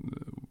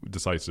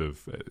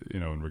decisive,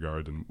 in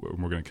regard, and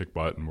we're going to kick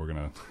butt, and we're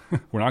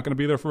not going to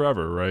be there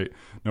forever, right?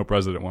 No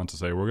president wants to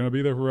say we're going to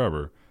be there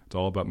forever. It's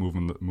all about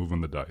moving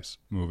the dice,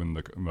 moving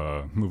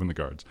the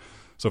cards.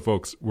 So,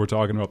 folks, we're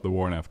talking about the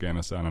war in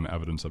Afghanistan on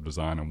Evidence of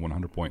Design on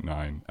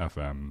 100.9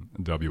 FM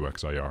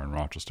WXIR in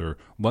Rochester.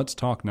 Let's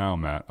talk now,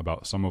 Matt,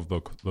 about some of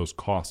those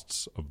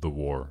costs of the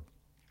war.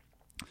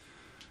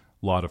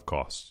 A lot of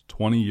costs.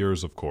 20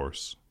 years, of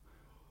course.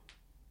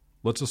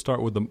 Let's just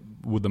start with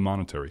the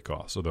monetary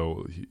costs.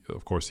 Although,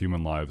 of course,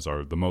 human lives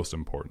are the most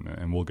important,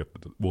 and we'll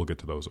get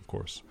to those, of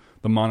course.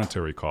 The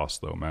monetary costs,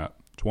 though, Matt.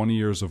 20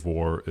 years of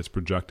war. It's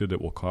projected it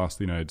will cost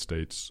the United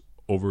States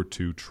over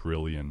 $2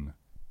 trillion.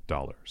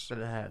 That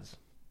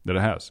it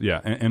has, yeah,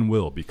 and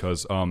will,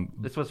 because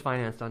this was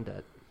financed on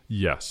debt.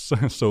 Yes,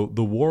 so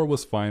the war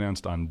was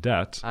financed on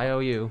debt.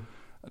 IOU.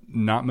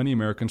 Not many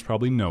Americans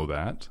probably know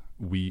that.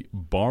 We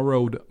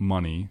borrowed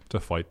money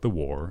to fight the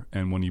war,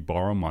 and when you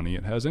borrow money,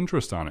 it has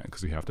interest on it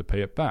because you have to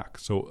pay it back.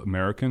 So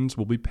Americans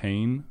will be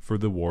paying for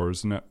the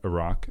wars in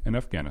Iraq and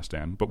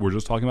Afghanistan, but we're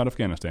just talking about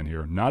Afghanistan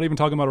here, not even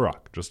talking about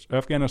Iraq, just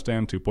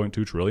Afghanistan,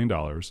 $2.2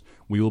 trillion.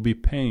 We will be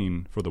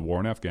paying for the war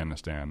in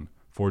Afghanistan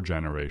for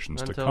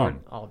generations to come.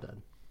 Until we're all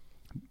dead.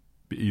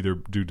 Either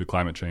due to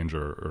climate change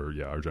or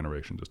our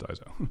generation just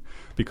dies out.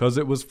 Because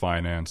it was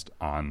financed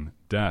on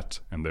debt,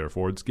 and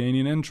therefore it's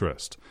gaining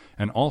interest.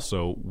 And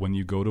also, when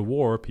you go to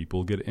war,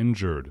 people get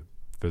injured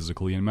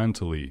physically and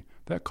mentally.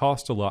 That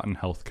costs a lot in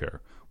healthcare.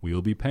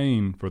 We'll be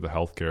paying for the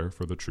healthcare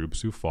for the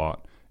troops who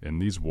fought in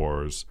these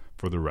wars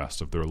for the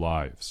rest of their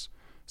lives.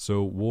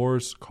 So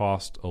wars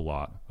cost a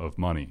lot of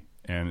money.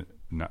 And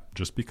not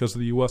just because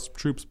the U.S.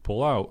 troops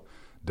pull out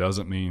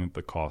doesn't mean that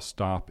the costs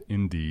stop.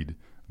 Indeed,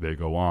 they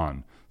go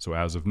on. So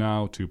as of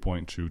now,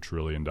 $2.2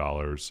 trillion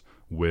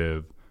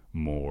with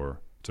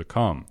more to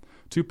come.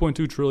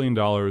 $2.2 trillion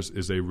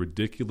is a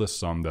ridiculous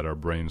sum that our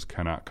brains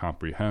cannot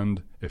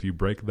comprehend. If you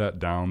break that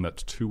down,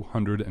 that's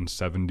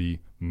 $270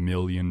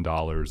 million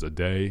a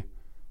day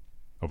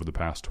over the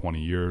past 20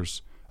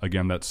 years.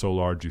 Again, that's so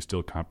large you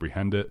still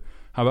comprehend it.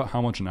 How about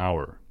how much an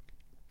hour?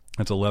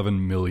 That's $11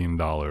 million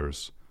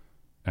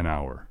an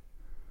hour.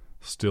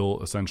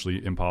 still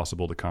essentially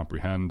impossible to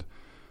comprehend.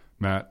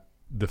 Matt,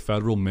 the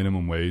federal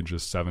minimum wage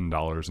is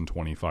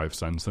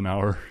 $7.25 an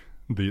hour.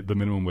 The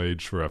minimum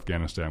wage for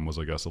Afghanistan was,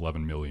 I guess,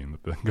 $11 million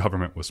that the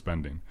government was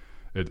spending.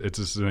 It's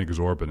just an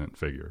exorbitant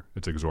figure.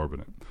 It's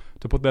exorbitant.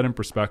 To put that in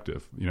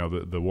perspective,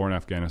 the war in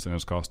Afghanistan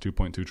has cost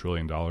 $2.2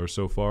 trillion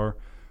so far.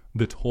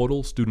 The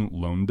total student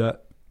loan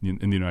debt in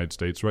the United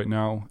States right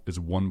now is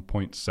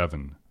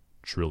 $1.7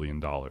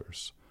 trillion.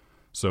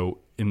 So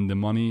in the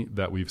money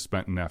that we've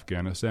spent in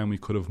Afghanistan, we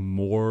could have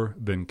more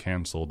than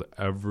canceled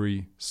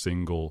every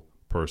single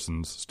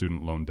person's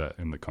student loan debt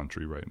in the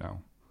country right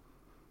now.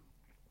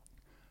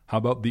 How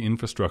about the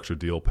infrastructure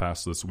deal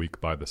passed this week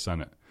by the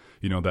Senate?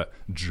 That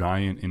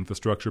giant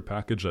infrastructure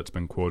package that's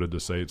been quoted to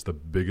say it's the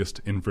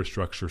biggest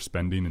infrastructure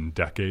spending in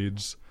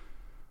decades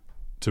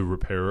to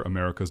repair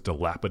America's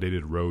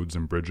dilapidated roads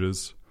and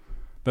bridges.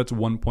 That's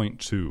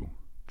 $1.2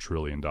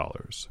 trillion.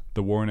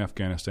 The war in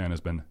Afghanistan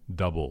has been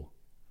double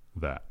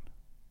that.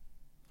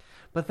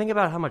 But think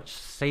about how much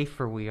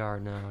safer we are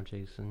now,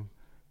 Jason.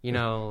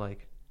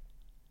 Like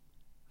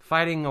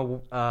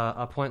fighting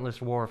a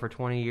pointless war for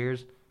 20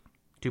 years,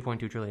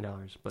 $2.2 trillion.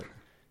 But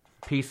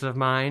peace of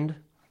mind,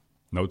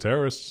 no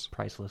terrorists.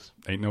 Priceless.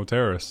 Ain't no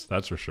terrorists,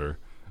 that's for sure.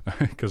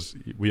 Because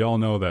we all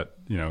know that,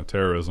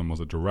 terrorism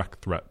was a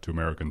direct threat to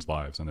Americans'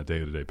 lives on a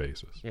day-to-day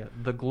basis. Yeah,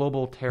 the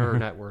global terror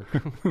network.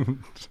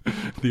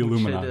 The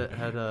Illuminati. Which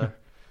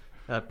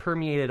had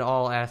permeated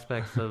all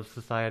aspects of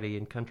society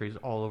in countries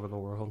all over the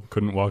world.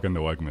 Couldn't walk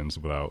into Wegmans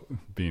without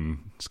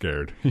being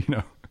scared,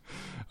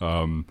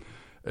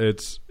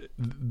 It's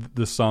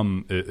the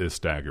sum is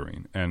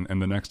staggering. And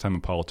the next time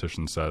a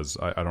politician says,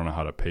 I don't know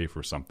how to pay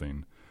for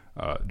something,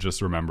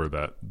 just remember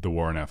that the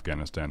war in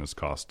Afghanistan has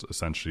cost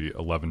essentially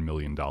 $11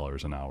 million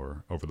an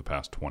hour over the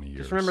past 20 years.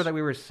 Just remember that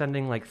we were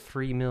sending like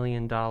 $3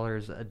 million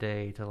a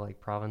day to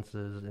like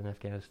provinces in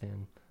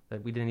Afghanistan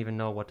that we didn't even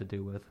know what to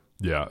do with.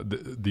 Yeah,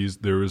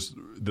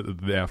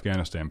 the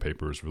Afghanistan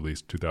papers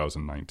released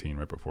 2019,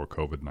 right before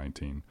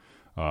COVID-19.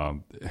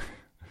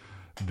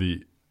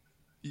 The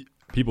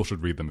people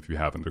should read them if you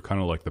haven't. They're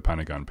kind of like the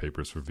Pentagon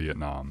papers for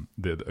Vietnam.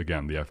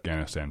 The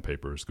Afghanistan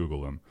papers,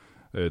 Google them.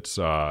 It's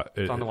on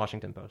the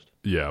Washington Post.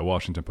 Yeah,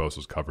 Washington Post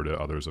has covered it.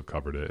 Others have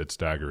covered it. It's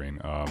staggering.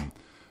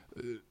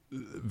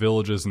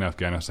 Villages in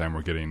Afghanistan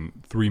were getting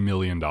 $3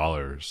 million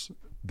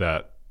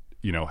that,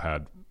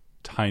 had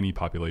tiny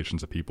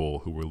populations of people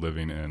who were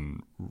living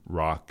in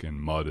rock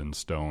and mud and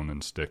stone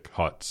and stick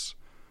huts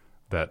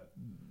that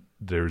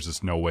there's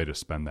just no way to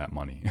spend that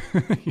money.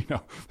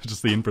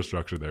 Just the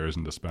infrastructure there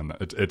isn't to spend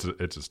that.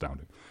 It's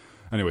astounding.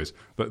 Anyways,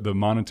 the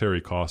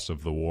monetary cost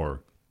of the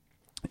war.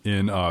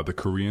 In the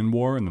Korean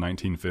War in the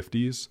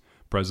 1950s,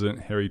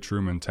 President Harry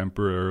Truman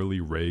temporarily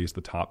raised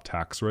the top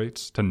tax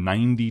rates to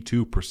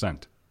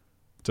 92%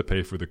 to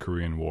pay for the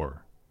Korean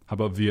War. How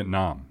about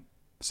Vietnam,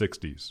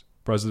 60s?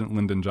 President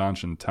Lyndon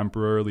Johnson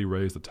temporarily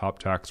raised the top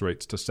tax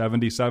rates to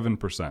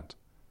 77%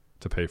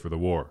 to pay for the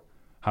war.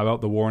 How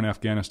about the war in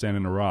Afghanistan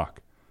and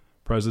Iraq?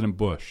 President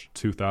Bush,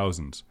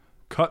 2000s,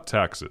 cut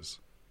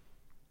taxes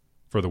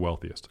for the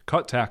wealthiest.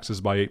 Cut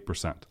taxes by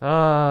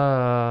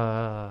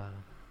 8%.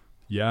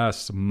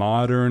 Yes,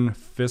 modern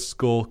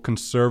fiscal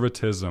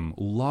conservatism.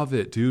 Love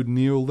it, dude.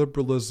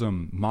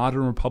 Neoliberalism,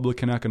 modern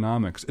Republican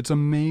economics. It's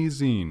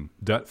amazing.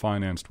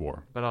 Debt-financed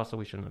war. But also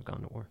we shouldn't have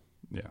gone to war.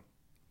 Yeah,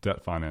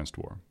 debt-financed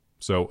war.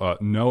 So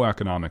no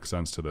economic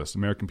sense to this.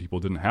 American people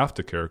didn't have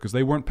to care because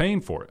they weren't paying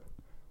for it.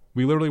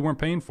 We literally weren't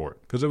paying for it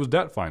because it was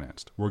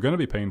debt-financed. We're going to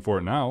be paying for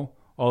it now.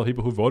 All the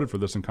people who voted for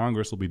this in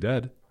Congress will be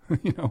dead.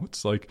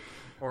 It's like...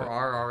 Or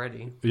are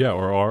already. Yeah,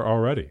 or are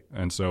already.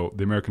 And so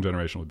the American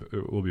generation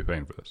will be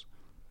paying for this.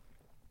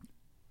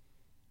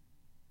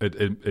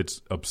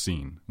 It's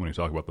obscene when you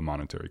talk about the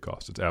monetary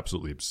cost. It's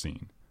absolutely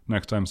obscene.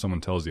 Next time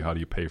someone tells you how do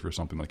you pay for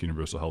something like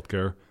universal health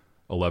care,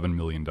 $11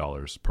 million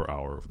per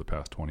hour over the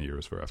past 20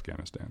 years for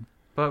Afghanistan.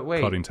 But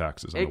wait, cutting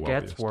taxes on the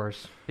wealthiest. It gets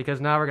worse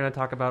because now we're going to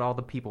talk about all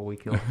the people we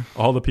killed.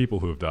 All the people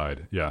who have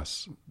died,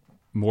 yes.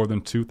 More than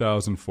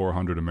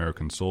 2,400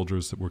 American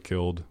soldiers were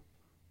killed.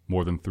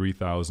 More than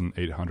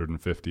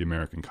 3,850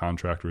 American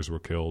contractors were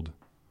killed.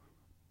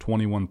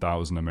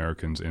 21,000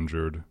 Americans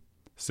injured.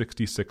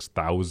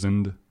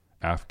 66,000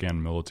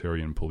 Afghan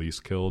military and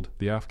police killed.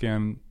 The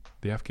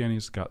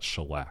Afghanis got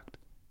shellacked.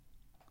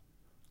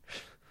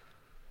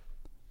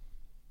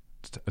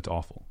 It's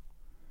awful.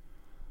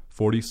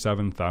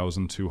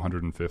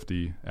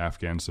 47,250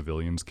 Afghan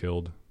civilians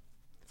killed.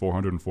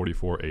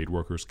 444 aid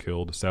workers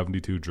killed.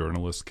 72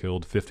 journalists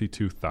killed.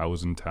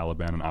 52,000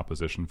 Taliban and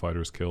opposition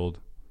fighters killed.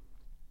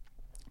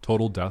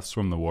 Total deaths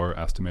from the war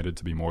estimated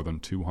to be more than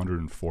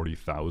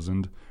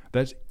 240,000.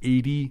 That's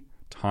 80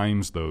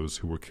 times those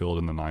who were killed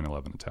in the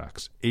 9/11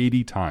 attacks.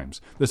 80 times.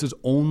 This is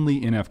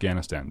only in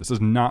Afghanistan. This is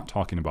not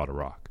talking about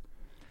Iraq.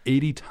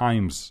 80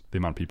 times the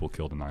amount of people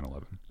killed in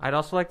 9/11. I'd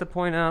also like to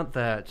point out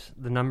that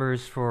the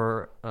numbers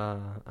for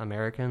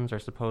Americans are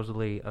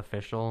supposedly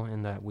official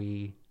in that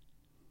we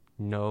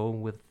know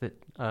with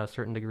a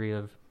certain degree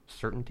of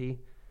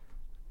certainty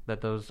that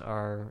those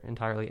are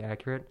entirely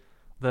accurate.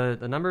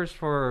 The numbers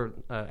for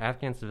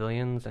Afghan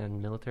civilians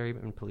and military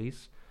and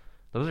police,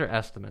 those are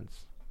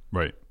estimates.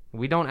 Right.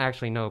 We don't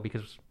actually know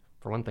because,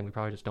 for one thing, we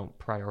probably just don't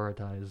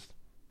prioritize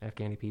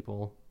Afghani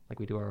people like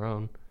we do our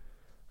own.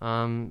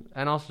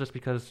 And also just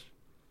because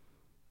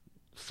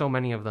so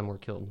many of them were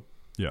killed.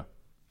 Yeah.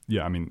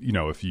 Yeah, I mean, you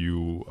know, if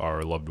you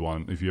have a loved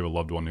one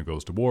who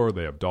goes to war,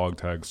 they have dog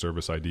tags,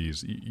 service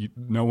IDs.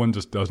 No one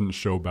just doesn't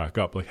show back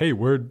up like, hey,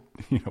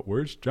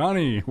 where's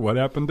Johnny? What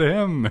happened to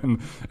him?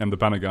 And the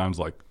Pentagon's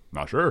like,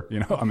 not sure.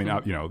 You know, I mean,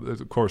 you know,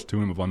 of course,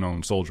 Tomb of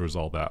Unknown Soldiers,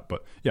 all that,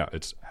 but yeah,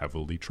 it's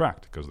heavily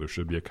tracked because there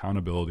should be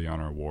accountability on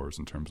our wars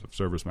in terms of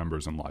service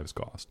members and lives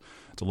cost.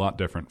 It's a lot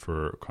different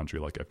for a country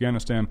like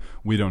Afghanistan.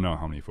 We don't know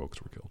how many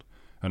folks were killed.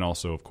 And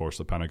also, of course,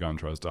 the Pentagon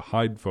tries to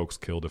hide folks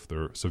killed if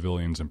they're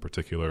civilians in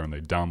particular, and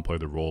they downplay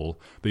the role.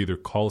 They either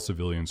call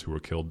civilians who were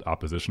killed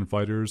opposition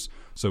fighters.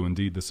 So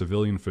indeed, the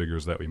civilian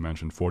figures that we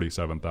mentioned,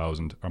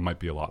 47,000, might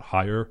be a lot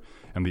higher,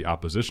 and the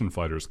opposition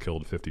fighters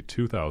killed,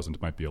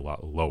 52,000, might be a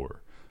lot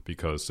lower,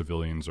 because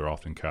civilians are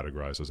often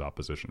categorized as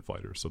opposition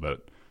fighters, so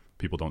that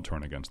people don't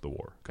turn against the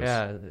war.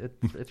 Yeah,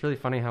 it's really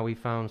funny how we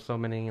found so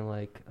many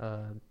like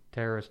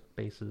terrorist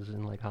bases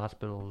in like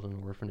hospitals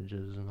and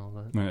orphanages and all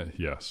that.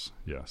 Yes.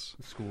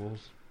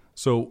 Schools.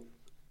 So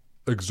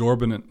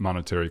exorbitant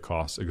monetary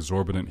costs,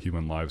 exorbitant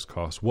human lives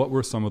costs. What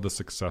were some of the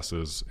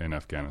successes in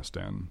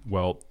Afghanistan?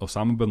 Well,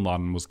 Osama bin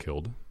Laden was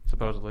killed.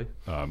 Supposedly.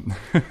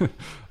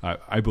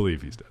 I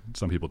believe he's dead.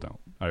 Some people don't.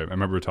 I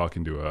remember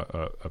talking to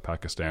a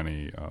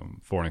Pakistani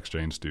foreign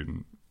exchange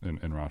student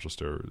in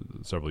Rochester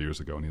several years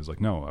ago, and he was like,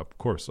 no, of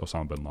course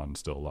Osama bin Laden's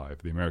still alive.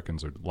 The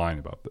Americans are lying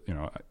about that. You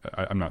know,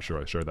 I'm not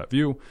sure I share that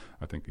view.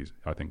 I think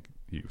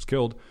he was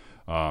killed.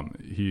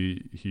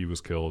 He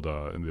was killed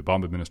in the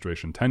Obama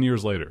administration 10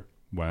 years later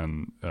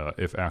when,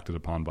 if acted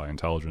upon by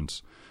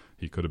intelligence,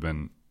 he could have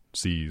been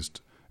seized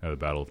at the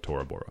Battle of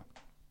Tora Bora.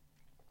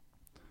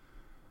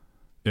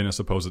 In a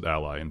supposed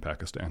ally in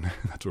Pakistan.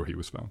 That's where he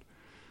was found.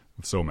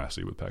 It's so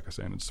messy with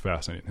Pakistan. It's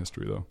fascinating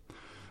history, though.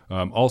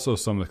 Also,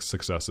 some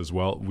successes.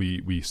 Well,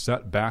 we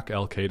set back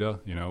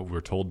Al-Qaeda. You know,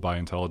 we're told by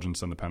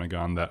intelligence and the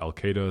Pentagon that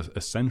Al-Qaeda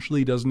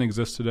essentially doesn't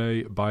exist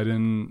today.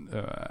 Biden,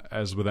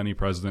 as with any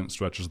president,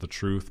 stretches the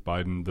truth.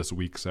 Biden this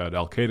week said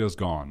Al-Qaeda's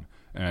gone.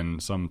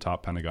 And some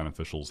top Pentagon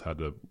officials had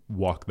to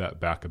walk that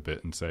back a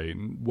bit and say,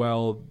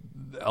 well,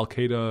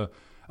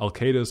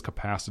 Al-Qaeda's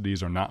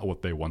capacities are not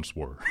what they once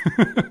were.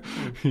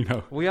 You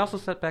know, we also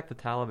set back the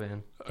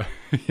Taliban.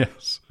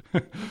 Yes,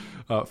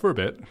 for a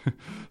bit.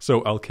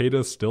 So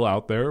Al-Qaeda's still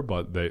out there,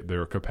 but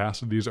their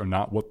capacities are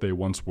not what they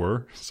once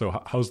were.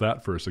 So how's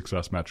that for a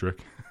success metric?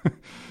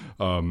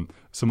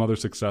 Some other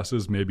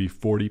successes: maybe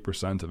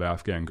 40% of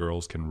Afghan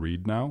girls can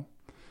read now.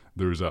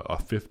 There's a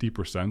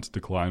 50%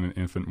 decline in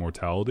infant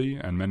mortality,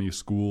 and many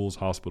schools,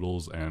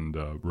 hospitals, and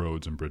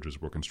roads and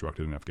bridges were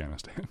constructed in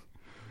Afghanistan.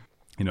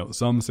 You know,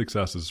 some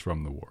successes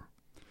from the war.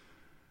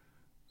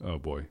 Oh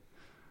boy.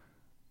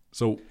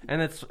 So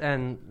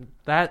and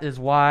that is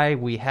why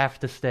we have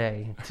to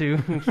stay,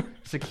 to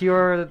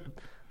secure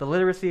the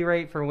literacy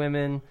rate for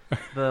women,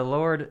 the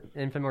lowered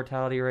infant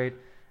mortality rate,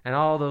 and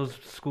all those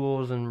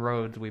schools and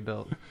roads we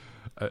built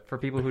for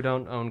people who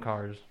don't own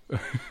cars.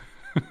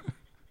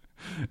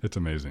 It's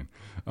amazing.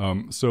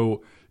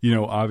 So, you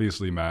know,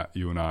 obviously, Matt,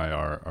 you and I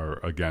are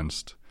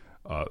against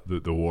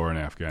the war in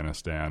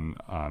Afghanistan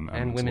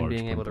and women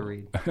being able to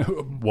read.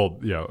 Well,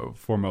 yeah,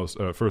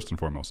 first and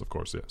foremost, of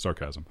course, yeah,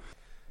 sarcasm.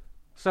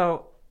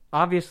 So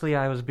obviously,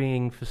 I was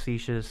being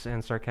facetious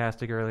and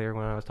sarcastic earlier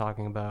when I was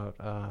talking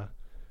about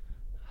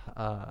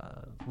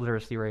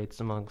literacy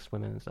rates amongst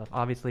women and stuff.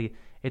 Obviously,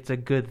 it's a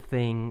good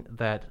thing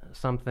that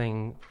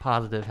something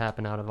positive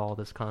happened out of all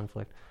this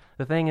conflict.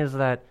 The thing is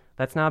that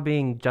that's now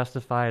being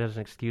justified as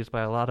an excuse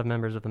by a lot of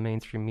members of the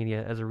mainstream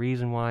media as a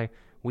reason why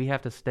we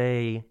have to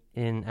stay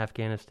in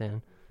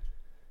Afghanistan.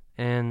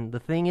 And the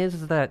thing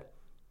is that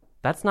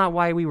that's not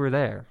why we were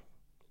there.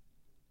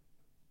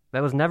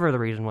 That was never the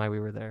reason why we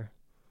were there.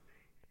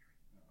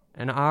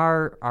 And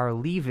our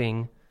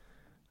leaving,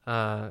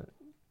 our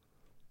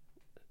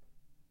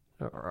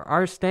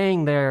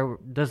staying there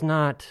does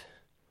not,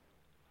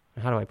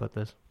 how do I put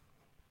this?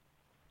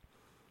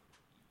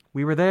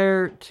 We were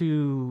there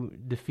to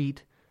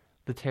defeat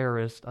the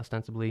terrorists,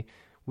 ostensibly.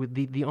 With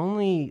the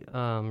only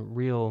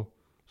real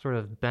sort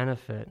of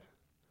benefit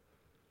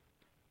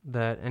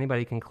that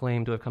anybody can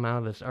claim to have come out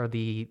of this are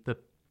the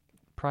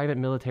private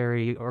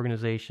military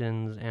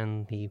organizations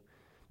and the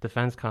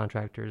defense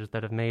contractors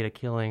that have made a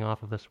killing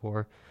off of this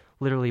war,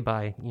 literally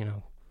by, you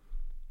know,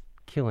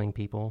 killing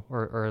people,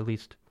 or at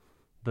least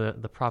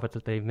the profits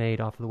that they've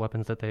made off of the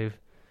weapons that they've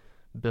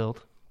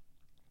built.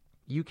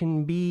 You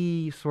can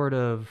be sort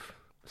of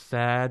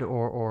sad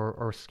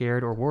or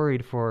scared or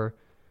worried for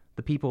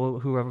the people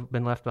who have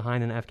been left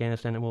behind in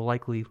Afghanistan and will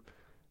likely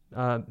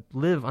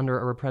live under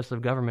a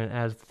repressive government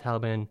as the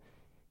Taliban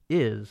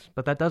is.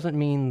 But that doesn't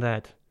mean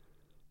that,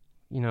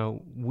 you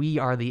know, we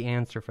are the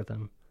answer for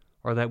them,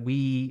 or that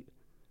we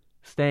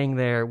staying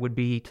there would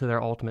be to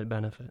their ultimate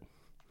benefit.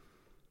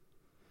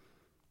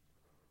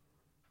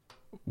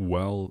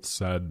 Well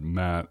said,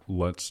 Matt.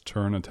 Let's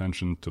turn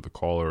attention to the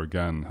caller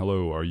again.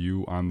 Hello, are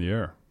you on the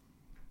air?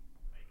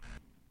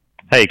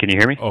 Hey, can you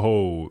hear me?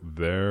 Oh,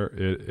 there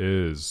it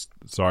is.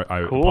 Sorry,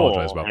 I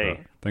apologize about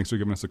that. Thanks for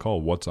giving us a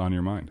call. What's on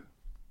your mind?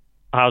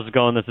 How's it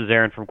going? This is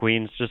Aaron from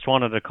Queens. Just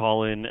wanted to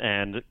call in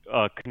and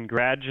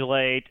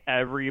congratulate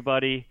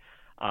everybody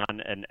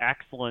on an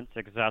excellent,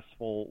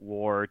 successful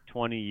war.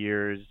 20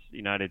 years,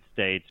 United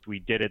States. We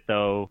did it,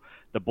 though.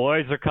 The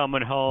boys are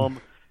coming home.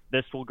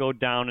 This will go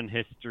down in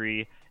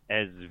history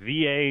as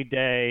VA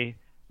Day,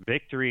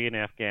 Victory in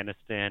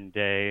Afghanistan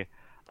Day.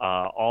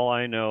 All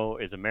I know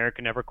is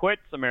America never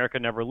quits, America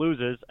never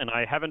loses, and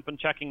I haven't been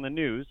checking the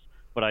news,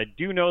 but I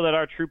do know that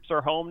our troops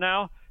are home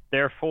now.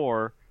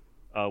 Therefore,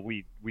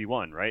 we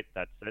won, right?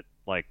 That's it.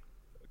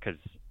 Because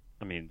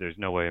there's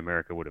no way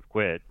America would have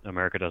quit.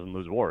 America doesn't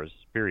lose wars.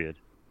 Period.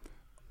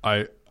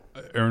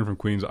 Aaron from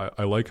Queens,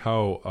 I like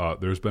how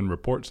there's been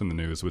reports in the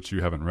news which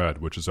you haven't read,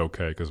 which is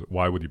okay because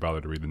why would you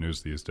bother to read the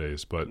news these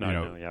days? But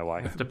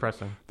why? It's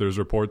depressing. There's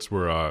reports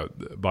where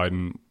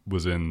Biden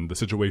was in the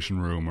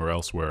Situation Room or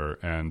elsewhere,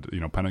 and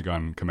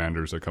Pentagon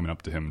commanders are coming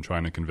up to him and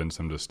trying to convince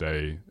him to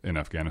stay in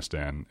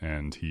Afghanistan,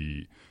 and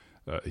he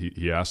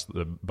asked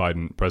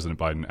President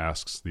Biden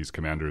asks these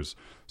commanders,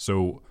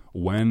 so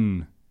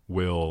when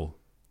will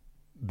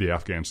the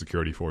Afghan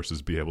security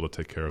forces be able to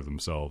take care of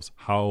themselves?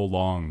 How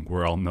long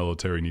will our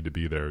military need to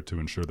be there to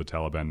ensure the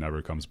Taliban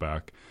never comes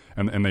back?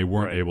 And they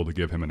weren't able to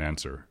give him an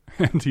answer.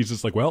 And he's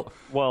just like, well,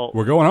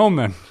 we're going home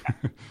then.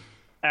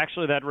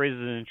 Actually, that raises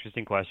an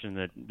interesting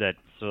question that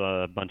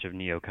a bunch of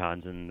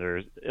neocons and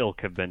their ilk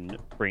have been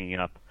bringing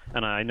up.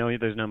 And I know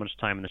there's not much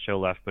time in the show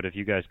left, but if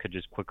you guys could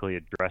just quickly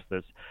address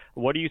this.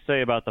 What do you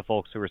say about the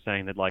folks who are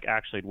saying that,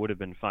 actually it would have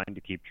been fine to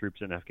keep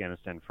troops in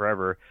Afghanistan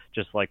forever,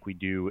 just like we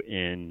do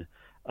in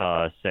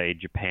say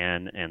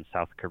Japan and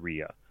South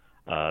Korea?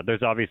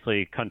 There's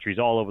obviously countries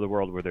all over the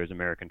world where there's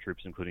American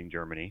troops, including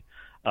Germany.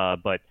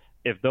 But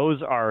if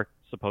those are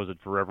supposed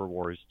forever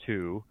wars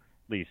too,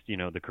 at least,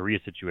 the Korea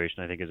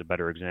situation I think is a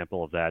better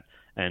example of that,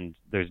 and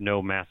there's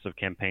no massive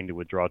campaign to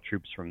withdraw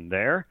troops from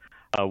there,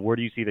 where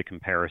do you see the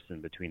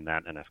comparison between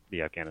that and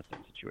the Afghanistan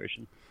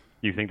situation?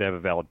 Do you think they have a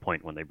valid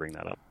point when they bring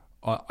that up?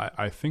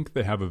 I think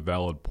they have a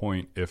valid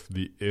point if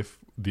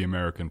the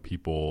American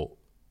people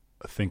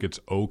think it's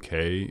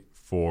okay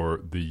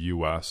for the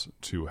U.S.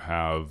 to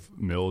have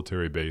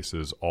military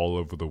bases all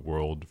over the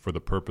world for the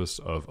purpose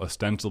of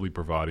ostensibly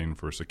providing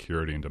for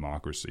security and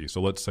democracy.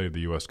 So let's say the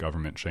U.S.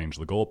 government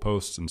changed the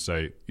goalposts and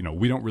say,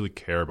 we don't really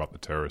care about the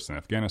terrorists in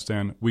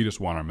Afghanistan. We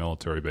just want our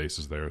military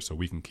bases there so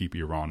we can keep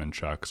Iran in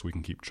check, so we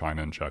can keep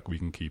China in check, we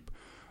can keep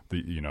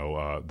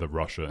the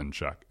Russia in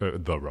check.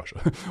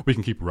 We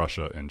can keep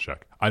Russia in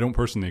check. I don't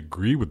personally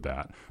agree with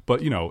that,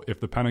 but if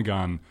the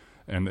Pentagon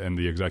and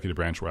the executive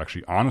branch were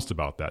actually honest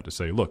about that, to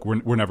say, look,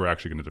 we're never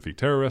actually going to defeat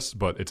terrorists,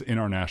 but it's in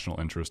our national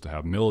interest to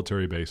have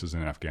military bases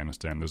in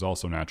Afghanistan. There's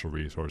also natural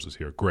resources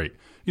here. Great.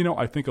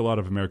 I think a lot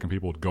of American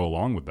people would go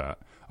along with that.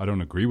 I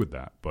don't agree with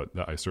that, but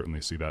I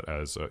certainly see that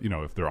as,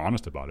 if they're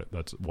honest about it,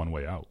 that's one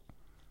way out.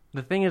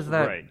 The thing is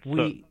that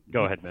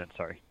go ahead, Matt.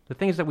 Sorry. The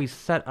thing is that we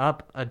set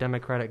up a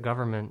democratic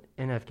government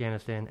in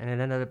Afghanistan, and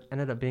it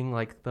ended up being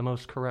the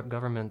most corrupt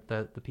government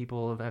that the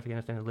people of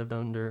Afghanistan had lived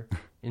under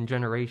in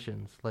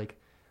generations.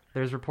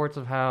 There's reports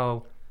of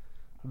how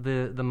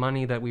the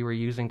money that we were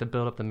using to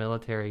build up the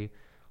military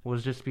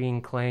was just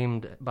being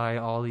claimed by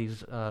all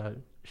these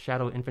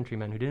shadow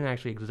infantrymen who didn't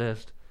actually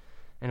exist,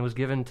 and was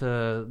given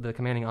to the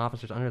commanding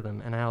officers under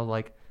them, and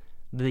how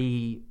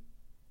the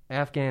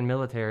Afghan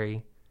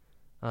military,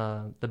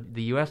 the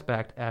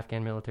U.S.-backed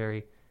Afghan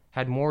military,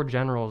 had more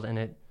generals in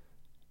it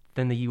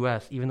than the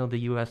U.S., even though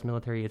the U.S.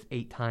 military is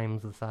 8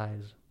 times the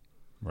size.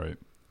 Right.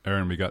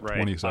 Aaron, we got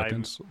 20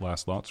 seconds.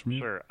 Last thoughts from you?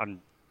 Sure.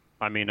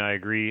 I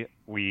agree.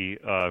 We,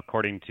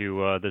 according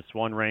to this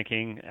one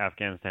ranking,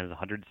 Afghanistan is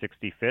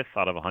 165th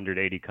out of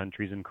 180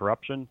 countries in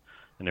corruption.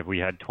 And if we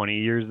had 20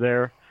 years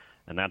there,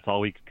 and that's all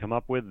we could come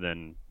up with,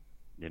 then,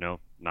 didn't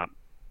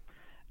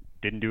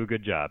do a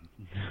good job.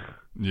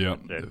 Yeah.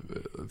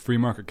 Free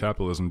market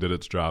capitalism did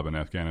its job in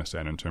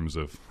Afghanistan in terms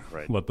of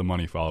let the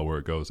money follow where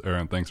it goes.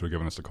 Aaron, thanks for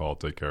giving us a call.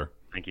 Take care.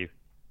 Thank you.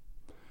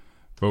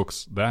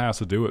 Folks, that has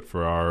to do it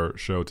for our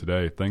show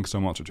today. Thanks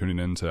so much for tuning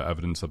in to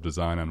Evidence of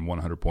Design on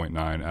 100.9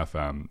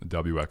 FM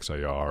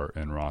WXAR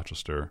in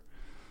Rochester.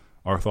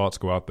 Our thoughts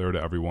go out there to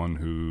everyone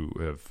who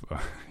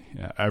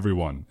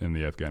everyone in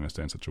the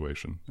Afghanistan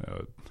situation.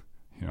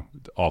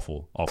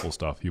 Awful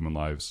stuff, human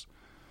lives,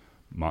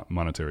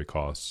 monetary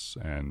costs,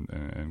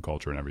 and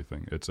culture and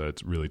everything.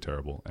 It's really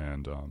terrible.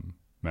 And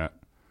Matt,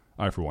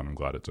 I for one am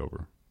glad it's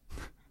over.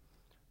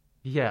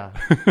 Yeah.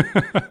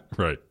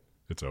 Right.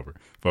 It's over.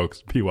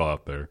 Folks, be well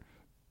out there.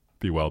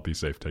 Be well, be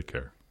safe, take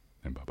care,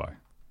 and bye-bye.